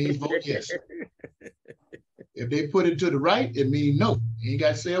 That means vote yes. If they put it to the right, it means no. You ain't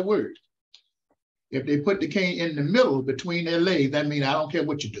got to say a word. If they put the cane in the middle between their legs, that means I don't care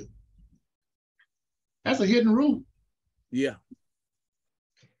what you do. That's a hidden rule. Yeah.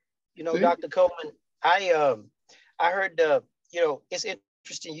 You know, Dr. Coleman, I heard, it's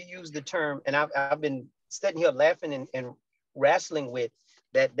interesting you use the term, and I've been sitting here laughing and wrestling with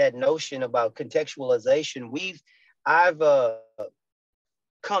that notion about contextualization. I've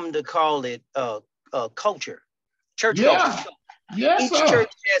come to call it culture, church culture. Yes, each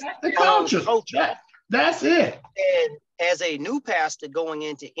church has the its own culture. That's it. And as a new pastor going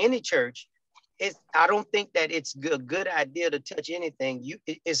into any church, I don't think that it's a good idea to touch anything.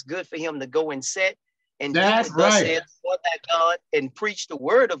 It's good for him to go and sit and that's right. God and preach the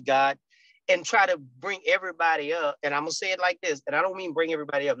word of God and try to bring everybody up. And I'm gonna say it like this, and I don't mean bring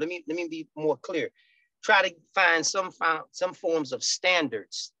everybody up. Let me be more clear. Try to find some forms of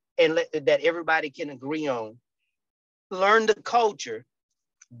standards and that everybody can agree on. Learn the culture,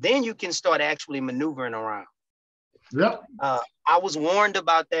 then you can start actually maneuvering around. Yep. I was warned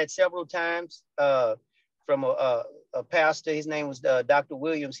about that several times from a pastor. His name was Dr.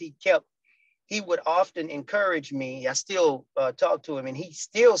 Williams. He would often encourage me. I still talk to him, and he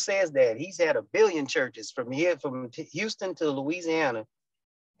still says that he's had 1 billion churches from Houston to Louisiana,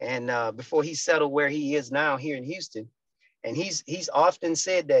 and before he settled where he is now here in Houston. And he's often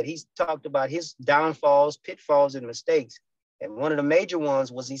said that he's talked about his downfalls, pitfalls, and mistakes. And one of the major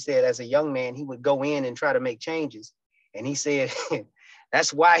ones was, he said, as a young man, he would go in and try to make changes. And he said,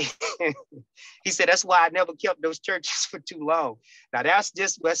 that's why I never kept those churches for too long. Now that's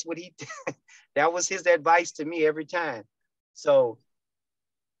what that was his advice to me every time. So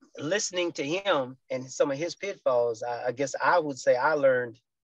listening to him and some of his pitfalls, I guess I would say I learned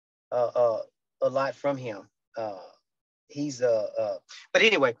a lot from him. But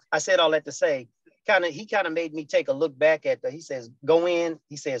anyway, I said all that to say, he kind of made me take a look back at he says, go in,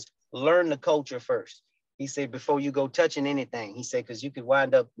 he says, learn the culture first. He said, before you go touching anything, he said, because you could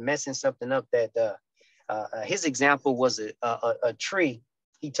wind up messing something up that, his example was a tree.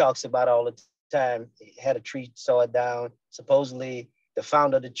 He talks about all the time, he had a tree, saw it down. Supposedly the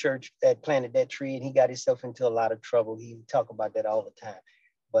founder of the church that planted that tree, and he got himself into a lot of trouble. He would talk about that all the time.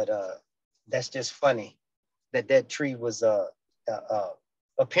 But that's just funny that tree was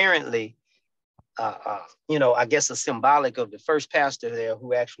apparently, I guess a symbolic of the first pastor there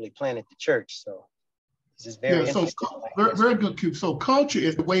who actually planted the church. So this is very interesting. Very good, Q. So culture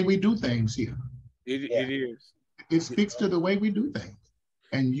is the way we do things here. It is. It speaks to the way we do things.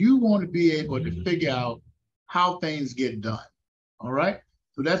 And you want to be able to figure out how things get done. All right?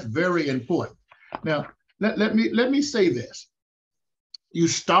 So that's very important. Now, let me say this. You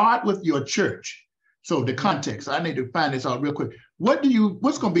start with your church. So the context, I need to find this out real quick. What's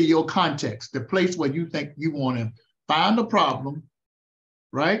going to be your context, the place where you think you want to find a problem,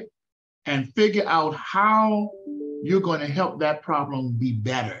 right? And figure out how you're going to help that problem be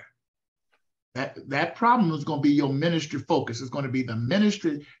better. That problem is going to be your ministry focus. It's going to be the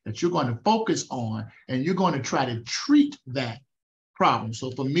ministry that you're going to focus on, and you're going to try to treat that problem.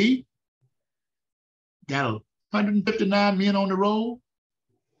 So for me, got 159 men on the road.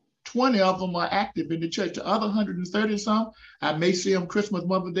 20 of them are active in the church. The other 130 some, I may see them Christmas,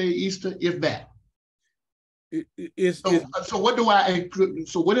 Mother's Day, Easter, if that. So what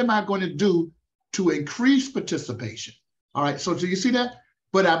am I going to do to increase participation? All right, so do you see that?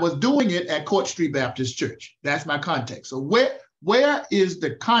 But I was doing it at Court Street Baptist Church. That's my context. So where is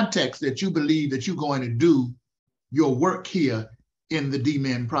the context that you believe that you're going to do your work here in the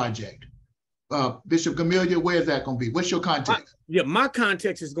D-Men Project? Bishop Camelia, where is that going to be? What's your context? My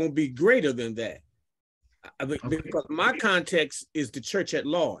context is going to be greater than that. Because my context is the church at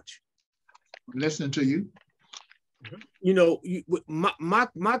large. I'm listening to you. You know,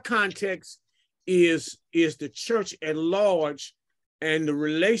 my context is the church at large and the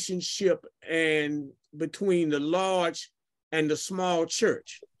relationship and between the large and the small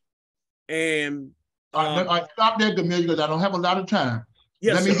church. And I stop there, Camelia, because I don't have a lot of time.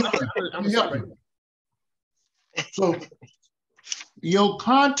 Yes, Let me help you. So your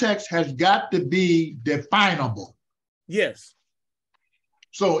context has got to be definable. Yes.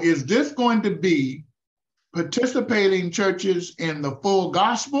 So is this going to be participating churches in the full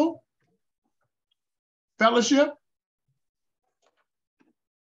gospel? fellowship?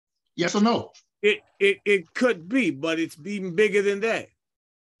 Yes or no? It could be, but it's even bigger than that.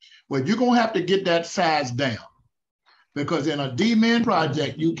 Well, you're going to have to get that size down, because in a D-Min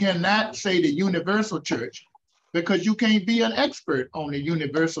project, you cannot say the universal church, because you can't be an expert on the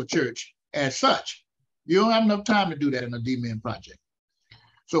universal church as such. You don't have enough time to do that in a D-Min project.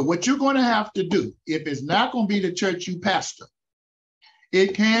 So what you're going to have to do, if it's not going to be the church you pastor,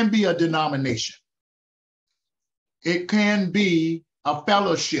 it can be a denomination. It can be a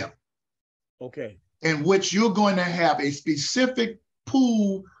fellowship. Okay. In which you're going to have a specific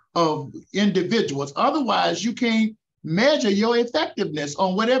pool of individuals. Otherwise, you can't measure your effectiveness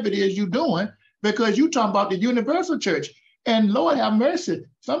on whatever it is you're doing, because you're talking about the universal church. And Lord have mercy,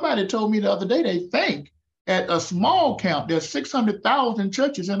 somebody told me the other day, they think at a small count, there's 600,000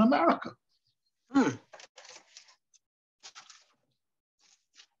 churches in America.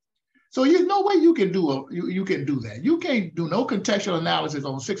 So there's no way you can do you can do that. You can't do no contextual analysis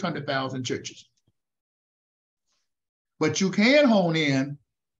on 600,000 churches. But you can hone in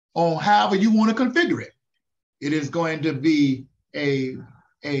on however you want to configure it. It is going to be a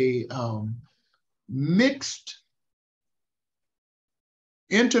mixed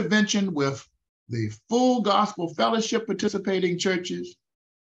intervention with the full gospel fellowship participating churches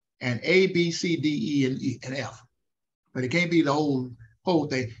and A, B, C, D, E, and F. But it can't be the whole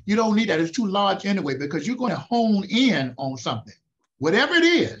thing. You don't need that. It's too large anyway, because you're going to hone in on something, whatever it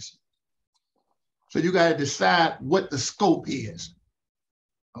is. So you got to decide what the scope is.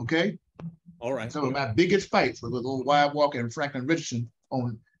 Okay? All right. Some of my biggest fights with old Wyatt Walker and Franklin Richardson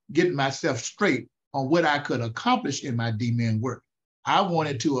on getting myself straight on what I could accomplish in my D-Min work. I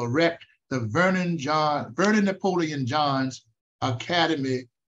wanted to erect the Vernon Napoleon Johns Academy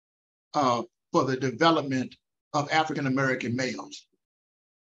for the development of African-American males.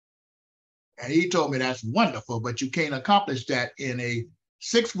 And he told me that's wonderful, but you can't accomplish that in a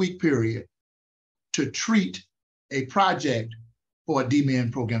 6-week period to treat a project for a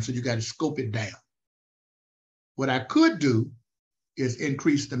D-Min program. So you got to scope it down. What I could do is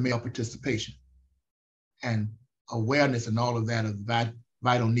increase the male participation and awareness and all of that of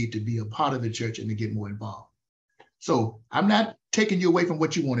vital need to be a part of the church and to get more involved. So I'm not taking you away from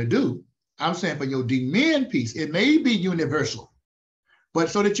what you want to do. I'm saying for your D-Min piece, it may be universal, but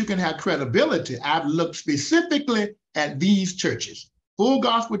so that you can have credibility, I've looked specifically at these churches, full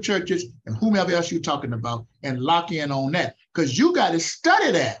gospel churches and whomever else you're talking about, and lock in on that, because you got to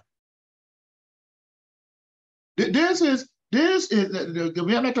study that. I'm not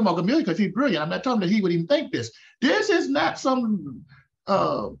talking about Gamaliel because he's brilliant. I'm not talking that he would even think this. This is not some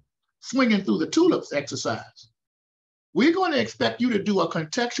swinging through the tulips exercise. We're going to expect you to do a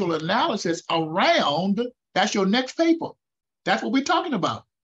contextual analysis around, that's your next paper. That's what we're talking about.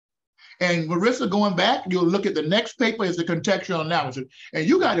 And Marissa, going back, you'll look at the next paper is the contextual analysis. And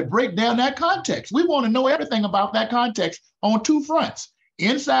you got to break down that context. We want to know everything about that context on 2 fronts,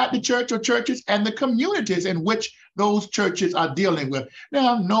 inside the church or churches and the communities in which those churches are dealing with.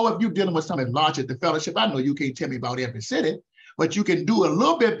 Now, I know if you're dealing with something large at the fellowship, I know you can't tell me about every city, but you can do a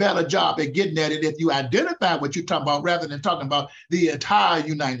little bit better job at getting at it if you identify what you're talking about rather than talking about the entire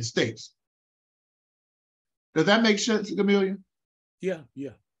United States. Does that make sense, Amelia? Yeah.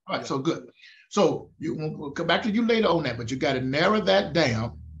 All right, so good. So we'll come back to you later on that, but you got to narrow that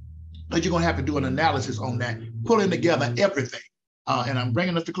down, but you're going to have to do an analysis on that, pulling together everything. And I'm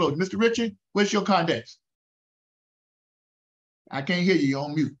bringing us to close. Mr. Richard, what's your context? I can't hear you. You're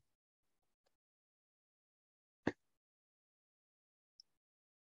on mute.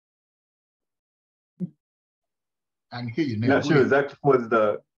 I can hear you now. Not sure exactly what is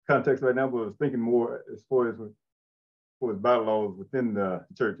the context right now, but I was thinking more as far as bylaws within the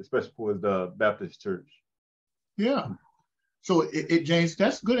church, especially for the Baptist church. Yeah. So James,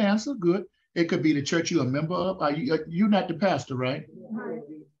 that's a good answer. Good. It could be the church you're a member of. You're not the pastor, right?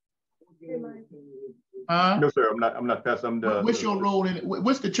 No, sir. I'm not pastor. I'm the. What's your role in it?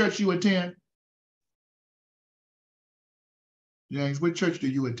 What's the church you attend? James, what church do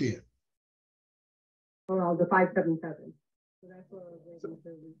you attend? Well, the 577. So that's what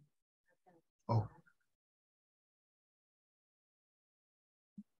Oh.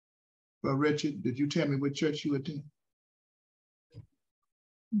 Well, Richard, did you tell me what church you attend?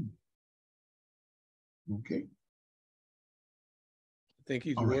 Okay. I think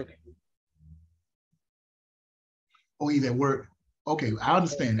he's All right. working. Oh, he's at work. Okay, I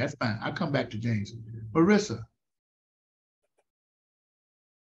understand. That's fine. I'll come back to James. Marissa.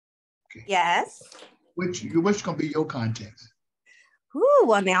 Okay. Yes. Which gonna be your context? Ooh,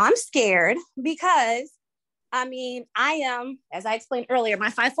 well, now I'm scared because, I mean, I am, as I explained earlier, my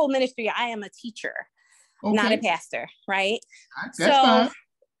 5-fold ministry, I am a teacher. Okay. not a pastor, right? That's fine.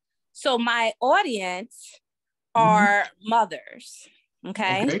 So my audience are mothers,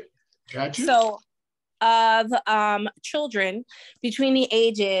 okay? Okay, gotcha. So of children between the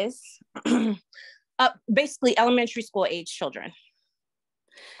ages, basically elementary school age children.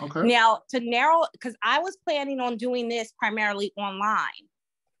 Okay. Now to narrow, because I was planning on doing this primarily online.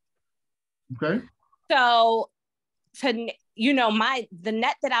 Okay. So to, you know, the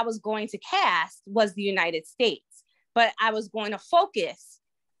net that I was going to cast was the United States, but I was going to focus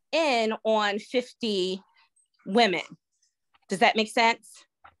in on 50 women. Does that make sense?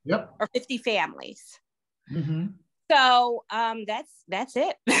 Yep. Or 50 families. Mm-hmm. So that's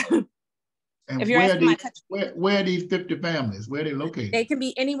it. And if you're asking my touch, where are these 50 families? Where are they located? They can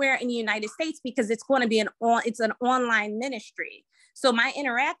be anywhere in the United States because it's going to be it's an online ministry. So my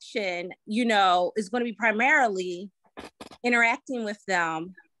interaction, you know, is going to be primarily interacting with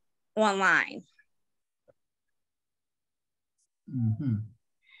them online. Mm-hmm.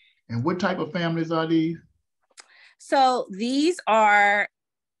 And what type of families are these? So these are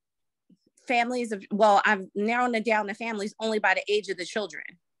families of, well, I've narrowed it down to families only by the age of the children.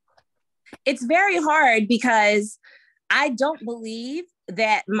 It's very hard because I don't believe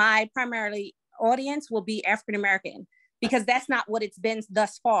that my primary audience will be African-American because that's not what it's been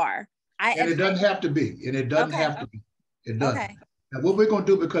thus far. And it doesn't have to be. And it doesn't have to be. It doesn't. Okay. Now, what we're going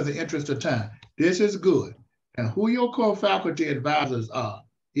to do, because of interest of time, this is good. And who your core faculty advisors are,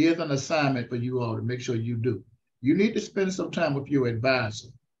 here's an assignment for you all to make sure you do. You need to spend some time with your advisor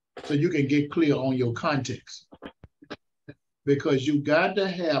so you can get clear on your context. Because you got to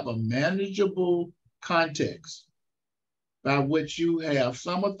have a manageable context by which you have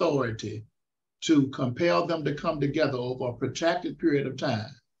some authority to compel them to come together over a protracted period of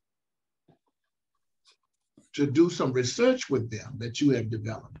time to do some research with them that you have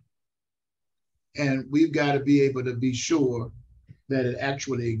developed. And we've got to be able to be sure that it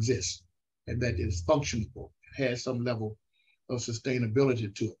actually exists and that it's functional, has some level of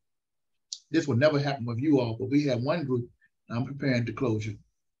sustainability to it. This will never happen with you all, but we have one group, I'm preparing to close you,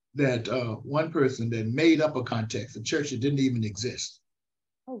 that one person that made up a context, a church that didn't even exist.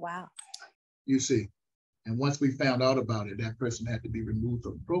 Oh, wow. You see, and once we found out about it, that person had to be removed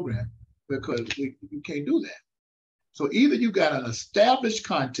from the program because you can't do that. So either you got an established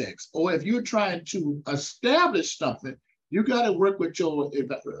context, or if you're trying to establish something, you got to work with your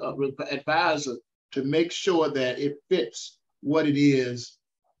advisor to make sure that it fits what it is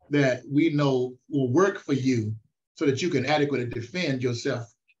that we know will work for you so that you can adequately defend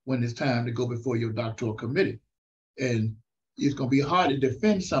yourself when it's time to go before your doctoral committee. And it's going to be hard to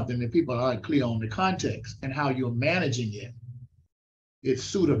defend something that people aren't clear on the context and how you're managing it, its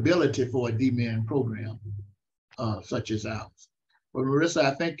suitability for a DMin program such as ours. But Marissa,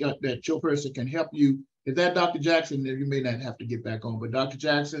 I think that your person can help you. Is that Dr. Jackson? You may not have to get back on, but Dr.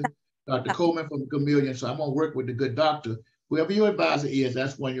 Jackson, Dr. Coleman from Chameleon. So I'm going to work with the good doctor. Whoever your advisor is,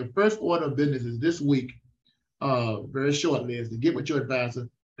 that's when your first order of business is this week, very shortly, is to get with your advisor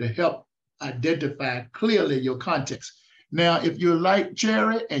to help identify clearly your context. Now, if you're like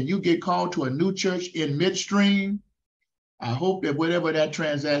Cherry and you get called to a new church in midstream, I hope that whatever that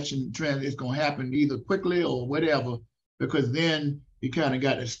transaction trend is going to happen either quickly or whatever, because then you kind of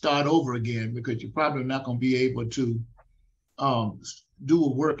got to start over again because you're probably not going to be able to do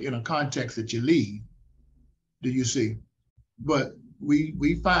a work in a context that you leave. Do you see? But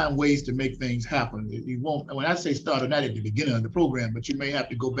we find ways to make things happen. You won't, when I say start, not at the beginning of the program, but you may have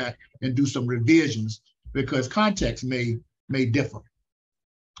to go back and do some revisions because context may differ.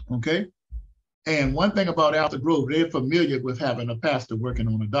 Okay? And one thing about Alta Grove, they're familiar with having a pastor working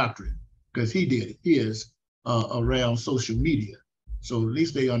on a doctorate because he did his around social media. So at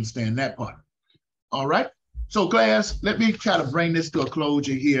least they understand that part. All right. So class, let me try to bring this to a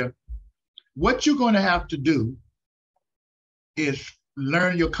closure here. What you're going to have to do is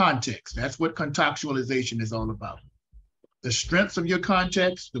learn your context. That's what contextualization is all about. The strengths of your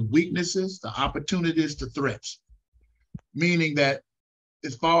context, the weaknesses, the opportunities, the threats. Meaning that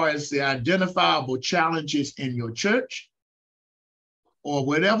as far as the identifiable challenges in your church or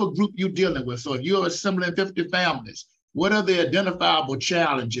whatever group you're dealing with. So if you're assembling 50 families, what are the identifiable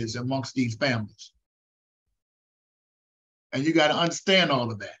challenges amongst these families? And you got to understand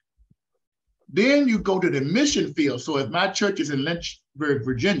all of that. Then you go to the mission field. So if my church is in Lynchburg,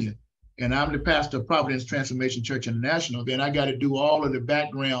 Virginia, and I'm the pastor of Providence Transformation Church International, then I got to do all of the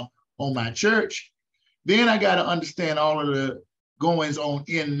background on my church. Then I got to understand all of the goings on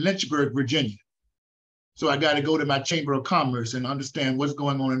in Lynchburg, Virginia. So I got to go to my Chamber of Commerce and understand what's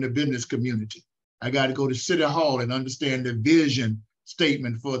going on in the business community. I got to go to City Hall and understand the vision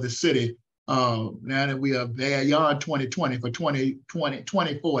statement for the city now that we are beyond 2020 for 2020,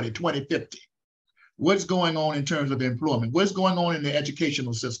 2040, 2050. What's going on in terms of employment? What's going on in the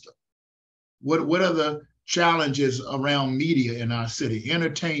educational system? What are the challenges around media in our city,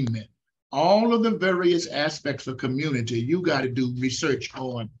 entertainment, all of the various aspects of community? You got to do research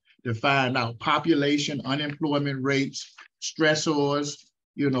on to find out population, unemployment rates, stressors,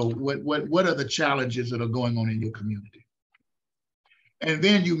 what are the challenges that are going on in your community? And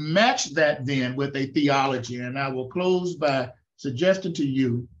then you match that then with a theology. And I will close by suggesting to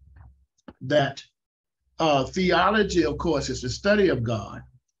you that theology, of course, is the study of God.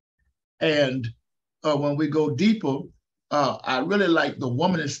 And when we go deeper, I really like the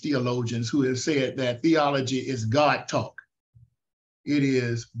womanist theologians who have said that theology is God talk. It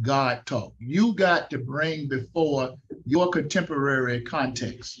is God talk. You got to bring before your contemporary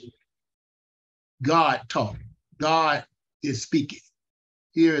context God talk. God is speaking.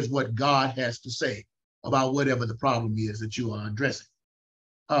 Here is what God has to say about whatever the problem is that you are addressing.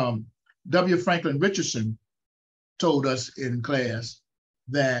 W. Franklin Richardson told us in class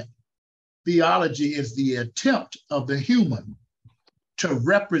that theology is the attempt of the human to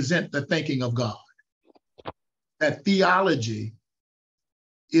represent the thinking of God. That theology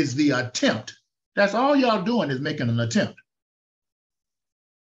is the attempt. That's all y'all doing is making an attempt.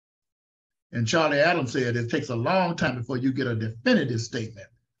 And Charlie Adams said it takes a long time before you get a definitive statement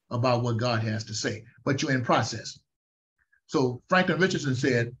about what God has to say, but you're in process. So Franklin Richardson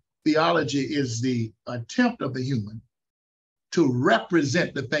said, theology is the attempt of the human to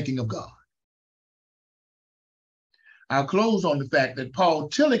represent the thinking of God. I'll close on the fact that Paul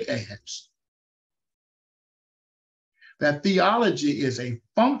Tillich adds that theology is a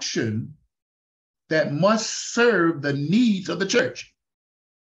function that must serve the needs of the church.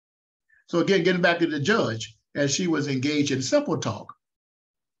 So again, getting back to the judge, as she was engaged in simple talk,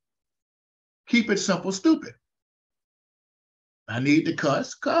 keep it simple, stupid. I need to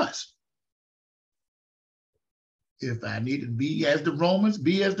cuss, cuss. If I need to be as the Romans,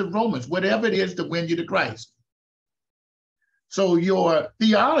 be as the Romans, whatever it is to win you to Christ. So your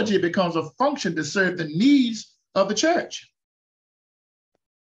theology becomes a function to serve the needs of the church.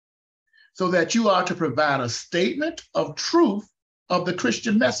 So that you are to provide a statement of truth of the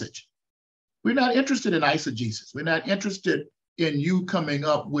Christian message. We're not interested in eisegesis. We're not interested in you coming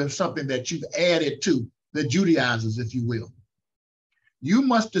up with something that you've added to the Judaizers, if you will. You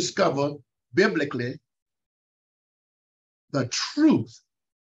must discover biblically the truth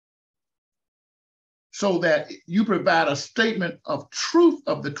so that you provide a statement of truth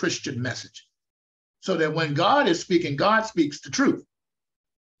of the Christian message. So that when God is speaking, God speaks the truth.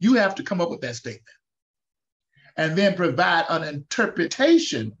 You have to come up with that statement and then provide an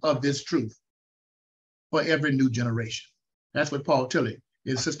interpretation of this truth for every new generation. That's what Paul Tillich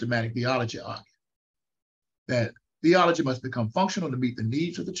in systematic theology argued, that theology must become functional to meet the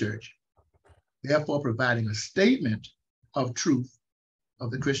needs of the church, therefore providing a statement of truth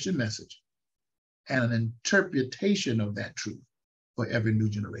of the Christian message and an interpretation of that truth for every new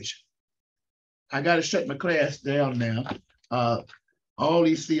generation. I got to shut my class down now. All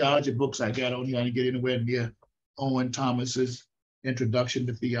these theology books I got on here, I didn't get anywhere near Owen Thomas's Introduction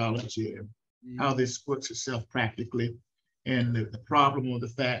to Theology and how this puts itself practically, and the problem of the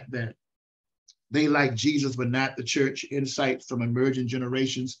fact that they like Jesus but not the church, insights from emerging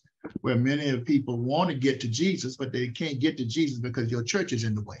generations, where many of people want to get to Jesus, but they can't get to Jesus because your church is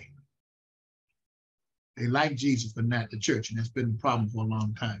in the way. They like Jesus but not the church, and that's been the problem for a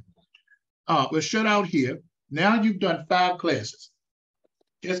long time. We'll shut out here. Now you've done 5 classes.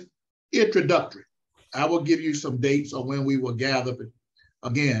 Just introductory. I will give you some dates on when we will gather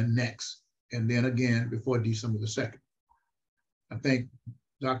again next, and then again before December the 2nd. I think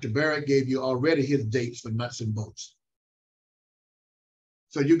Dr. Barrett gave you already his dates for nuts and bolts.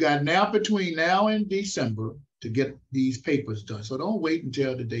 So you got now between now and December to get these papers done. So don't wait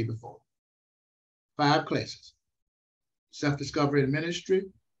until the day before. 5 classes. Self-discovery and ministry,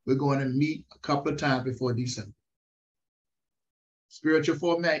 we're going to meet a couple of times before December. Spiritual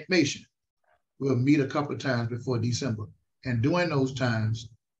formation, we'll meet a couple of times before December. And during those times,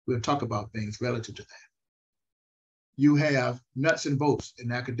 we'll talk about things relative to that. You have nuts and bolts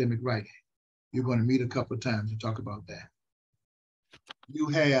in academic writing. You're going to meet a couple of times to talk about that. You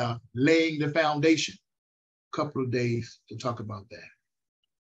have laying the foundation, a couple of days to talk about that.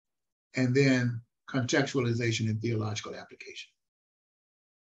 And then contextualization and theological application.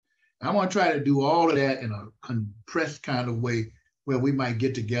 I'm going to try to do all of that in a compressed kind of way where we might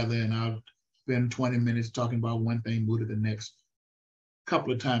get together and I'll spend 20 minutes talking about one thing, move to the next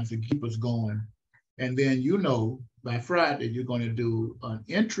couple of times to keep us going And then you know by Friday, you're going to do an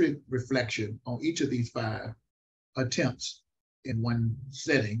entry reflection on each of these 5 attempts in one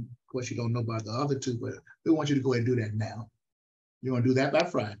setting. Of course, you don't know about the other 2, but we want you to go ahead and do that now. You're going to do that by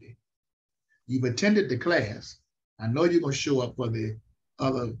Friday. You've attended the class. I know you're going to show up for the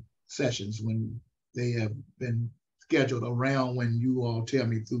other sessions when they have been scheduled around when you all tell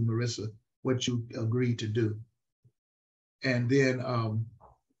me through Marissa what you agreed to do. And then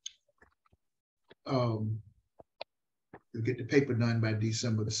you'll get the paper done by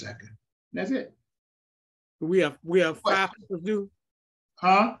December the 2nd. That's it. We have 5 papers due.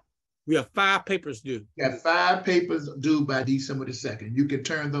 Huh? We have 5 papers due. You got 5 papers due by December the 2nd. You can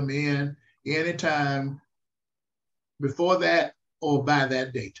turn them in anytime before that or by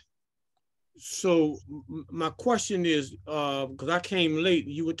that date. So my question is, because I came late,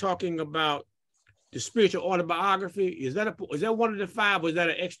 you were talking about the spiritual autobiography. Is that one of the 5, or is that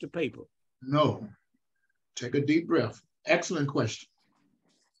an extra paper? No. Take a deep breath. Excellent question.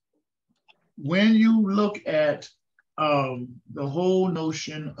 When you look at the whole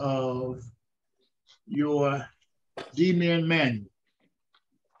notion of your D-Men manual,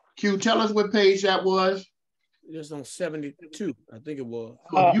 Q, tell us what page that was. It's on 72, I think it was.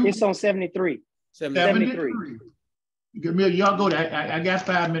 It's on 73. 73. Y'all go there. I got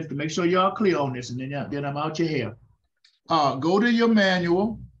 5 minutes to make sure y'all clear on this, and then I'm out your hair. Go to your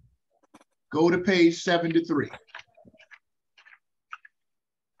manual. Go to page 73.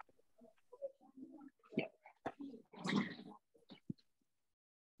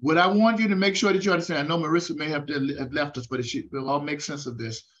 What I want you to make sure that you understand, I know Marissa may have left us, but it will all make sense of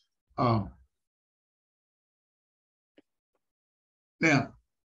this. Now,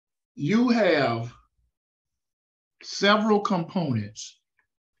 you have several components.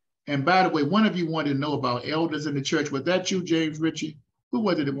 And by the way, one of you wanted to know about elders in the church. Was that you, James Ritchie? Who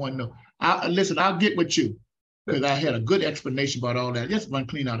was it that wanted to know? Listen, I'll get with you because I had a good explanation about all that. Just run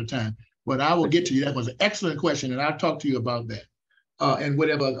clean out of time, but I will get to you. That was an excellent question, and I'll talk to you about that and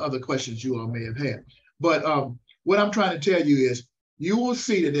whatever other questions you all may have had. But what I'm trying to tell you is you will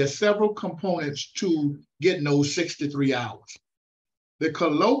see that there's several components to getting those 63 hours. The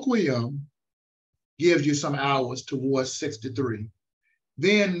colloquium gives you some hours towards 63.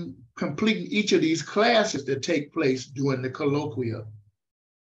 Then completing each of these classes that take place during the colloquium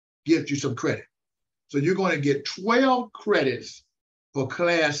gives you some credit. So you're going to get 12 credits for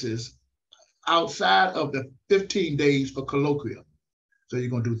classes outside of the 15 days for colloquium. So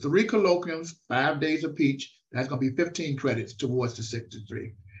you're going to do 3 colloquiums, 5 days of each. That's going to be 15 credits towards the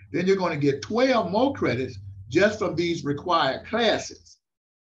 63. Then you're going to get 12 more credits just from these required classes.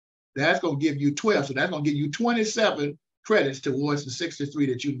 That's going to give you 12. So that's going to give you 27 credits towards the 63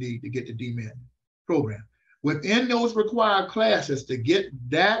 that you need to get the D-Men program. Within those required classes, to get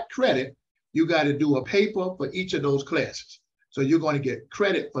that credit, you got to do a paper for each of those classes. So you're going to get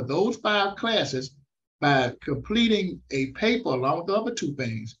credit for those 5 classes by completing a paper along with the other 2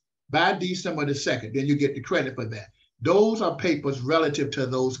 things by December the 2nd. Then you get the credit for that. Those are papers relative to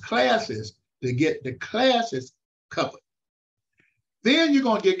those classes to get the classes covered. Then you're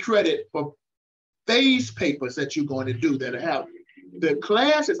going to get credit for phase papers that you're going to do that have. The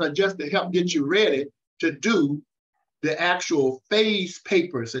classes are just to help get you ready to do the actual phase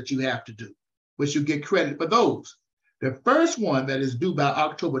papers that you have to do, which you get credit for those. The first one that is due by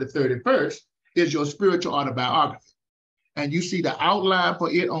October the 31st is your spiritual autobiography. And you see the outline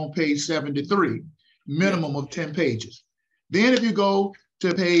for it on page 73, minimum of 10 pages. Then if you go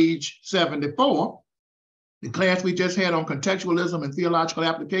to page 74, the class we just had on contextualism and theological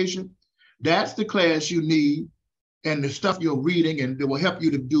application, that's the class you need and the stuff you're reading, and it will help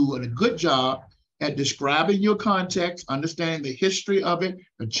you to do a good job at describing your context, understanding the history of it,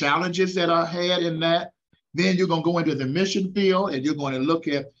 the challenges that are had in that. Then you're going to go into the mission field and you're going to look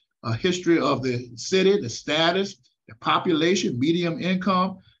at a history of the city, the status, the population, medium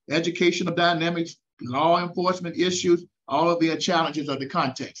income, educational dynamics, law enforcement issues, all of the challenges of the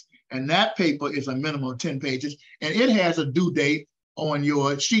context. And that paper is a minimum of 10 pages, and it has a due date on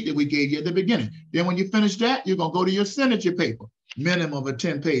your sheet that we gave you at the beginning. Then when you finish that, you're going to go to your signature paper, minimum of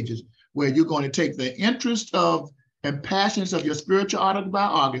 10 pages, where you're going to take the interest of and passions of your spiritual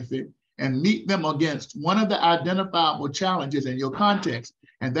autobiography and meet them against one of the identifiable challenges in your context.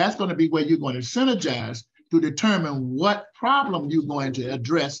 And that's going to be where you're going to synergize to determine what problem you're going to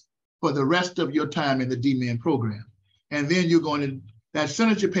address for the rest of your time in the D-Men program. And then you're going to, that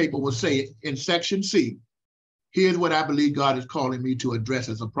signature paper will say in section C, here's what I believe God is calling me to address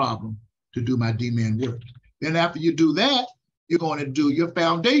as a problem to do my D-Men work. Then after you do that, you're going to do your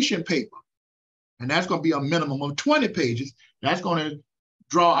foundation paper. And that's going to be a minimum of 20 pages. That's going to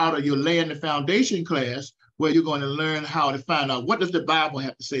draw out of your laying the foundation class, where you're going to learn how to find out what does the Bible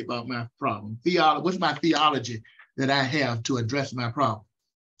have to say about my problem? What's my theology that I have to address my problem?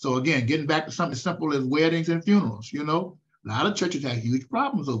 So again, getting back to something simple as weddings and funerals, you know, a lot of churches have huge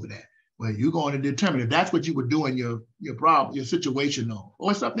problems over that. Well, you're going to determine if that's what you would do in your problem, your situation,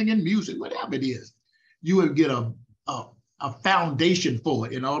 or something in music, whatever it is, you would get a foundation for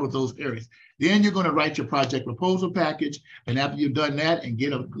it in all of those areas. Then you're going to write your project proposal package. And after you've done that and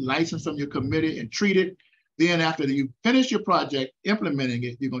get a license from your committee and treat it, then after you finish your project, implementing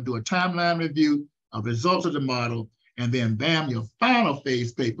it, you're going to do a timeline review of results of the model. And then bam, your final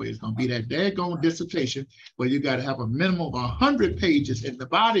phase paper is going to be that daggone dissertation where you got to have a minimum of 100 pages in the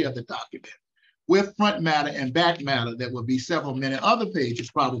body of the document with front matter and back matter that will be several many other pages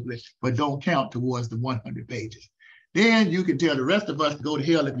probably, but don't count towards the 100 pages. Then you can tell the rest of us to go to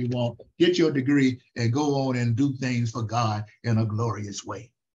hell if you want, get your degree and go on and do things for God in a glorious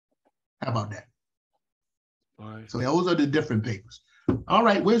way. How about that? All right. So those are the different papers. All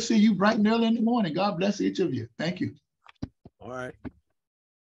right, we'll see you bright and early in the morning. God bless each of you. Thank you. All right.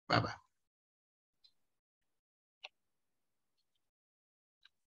 Bye-bye.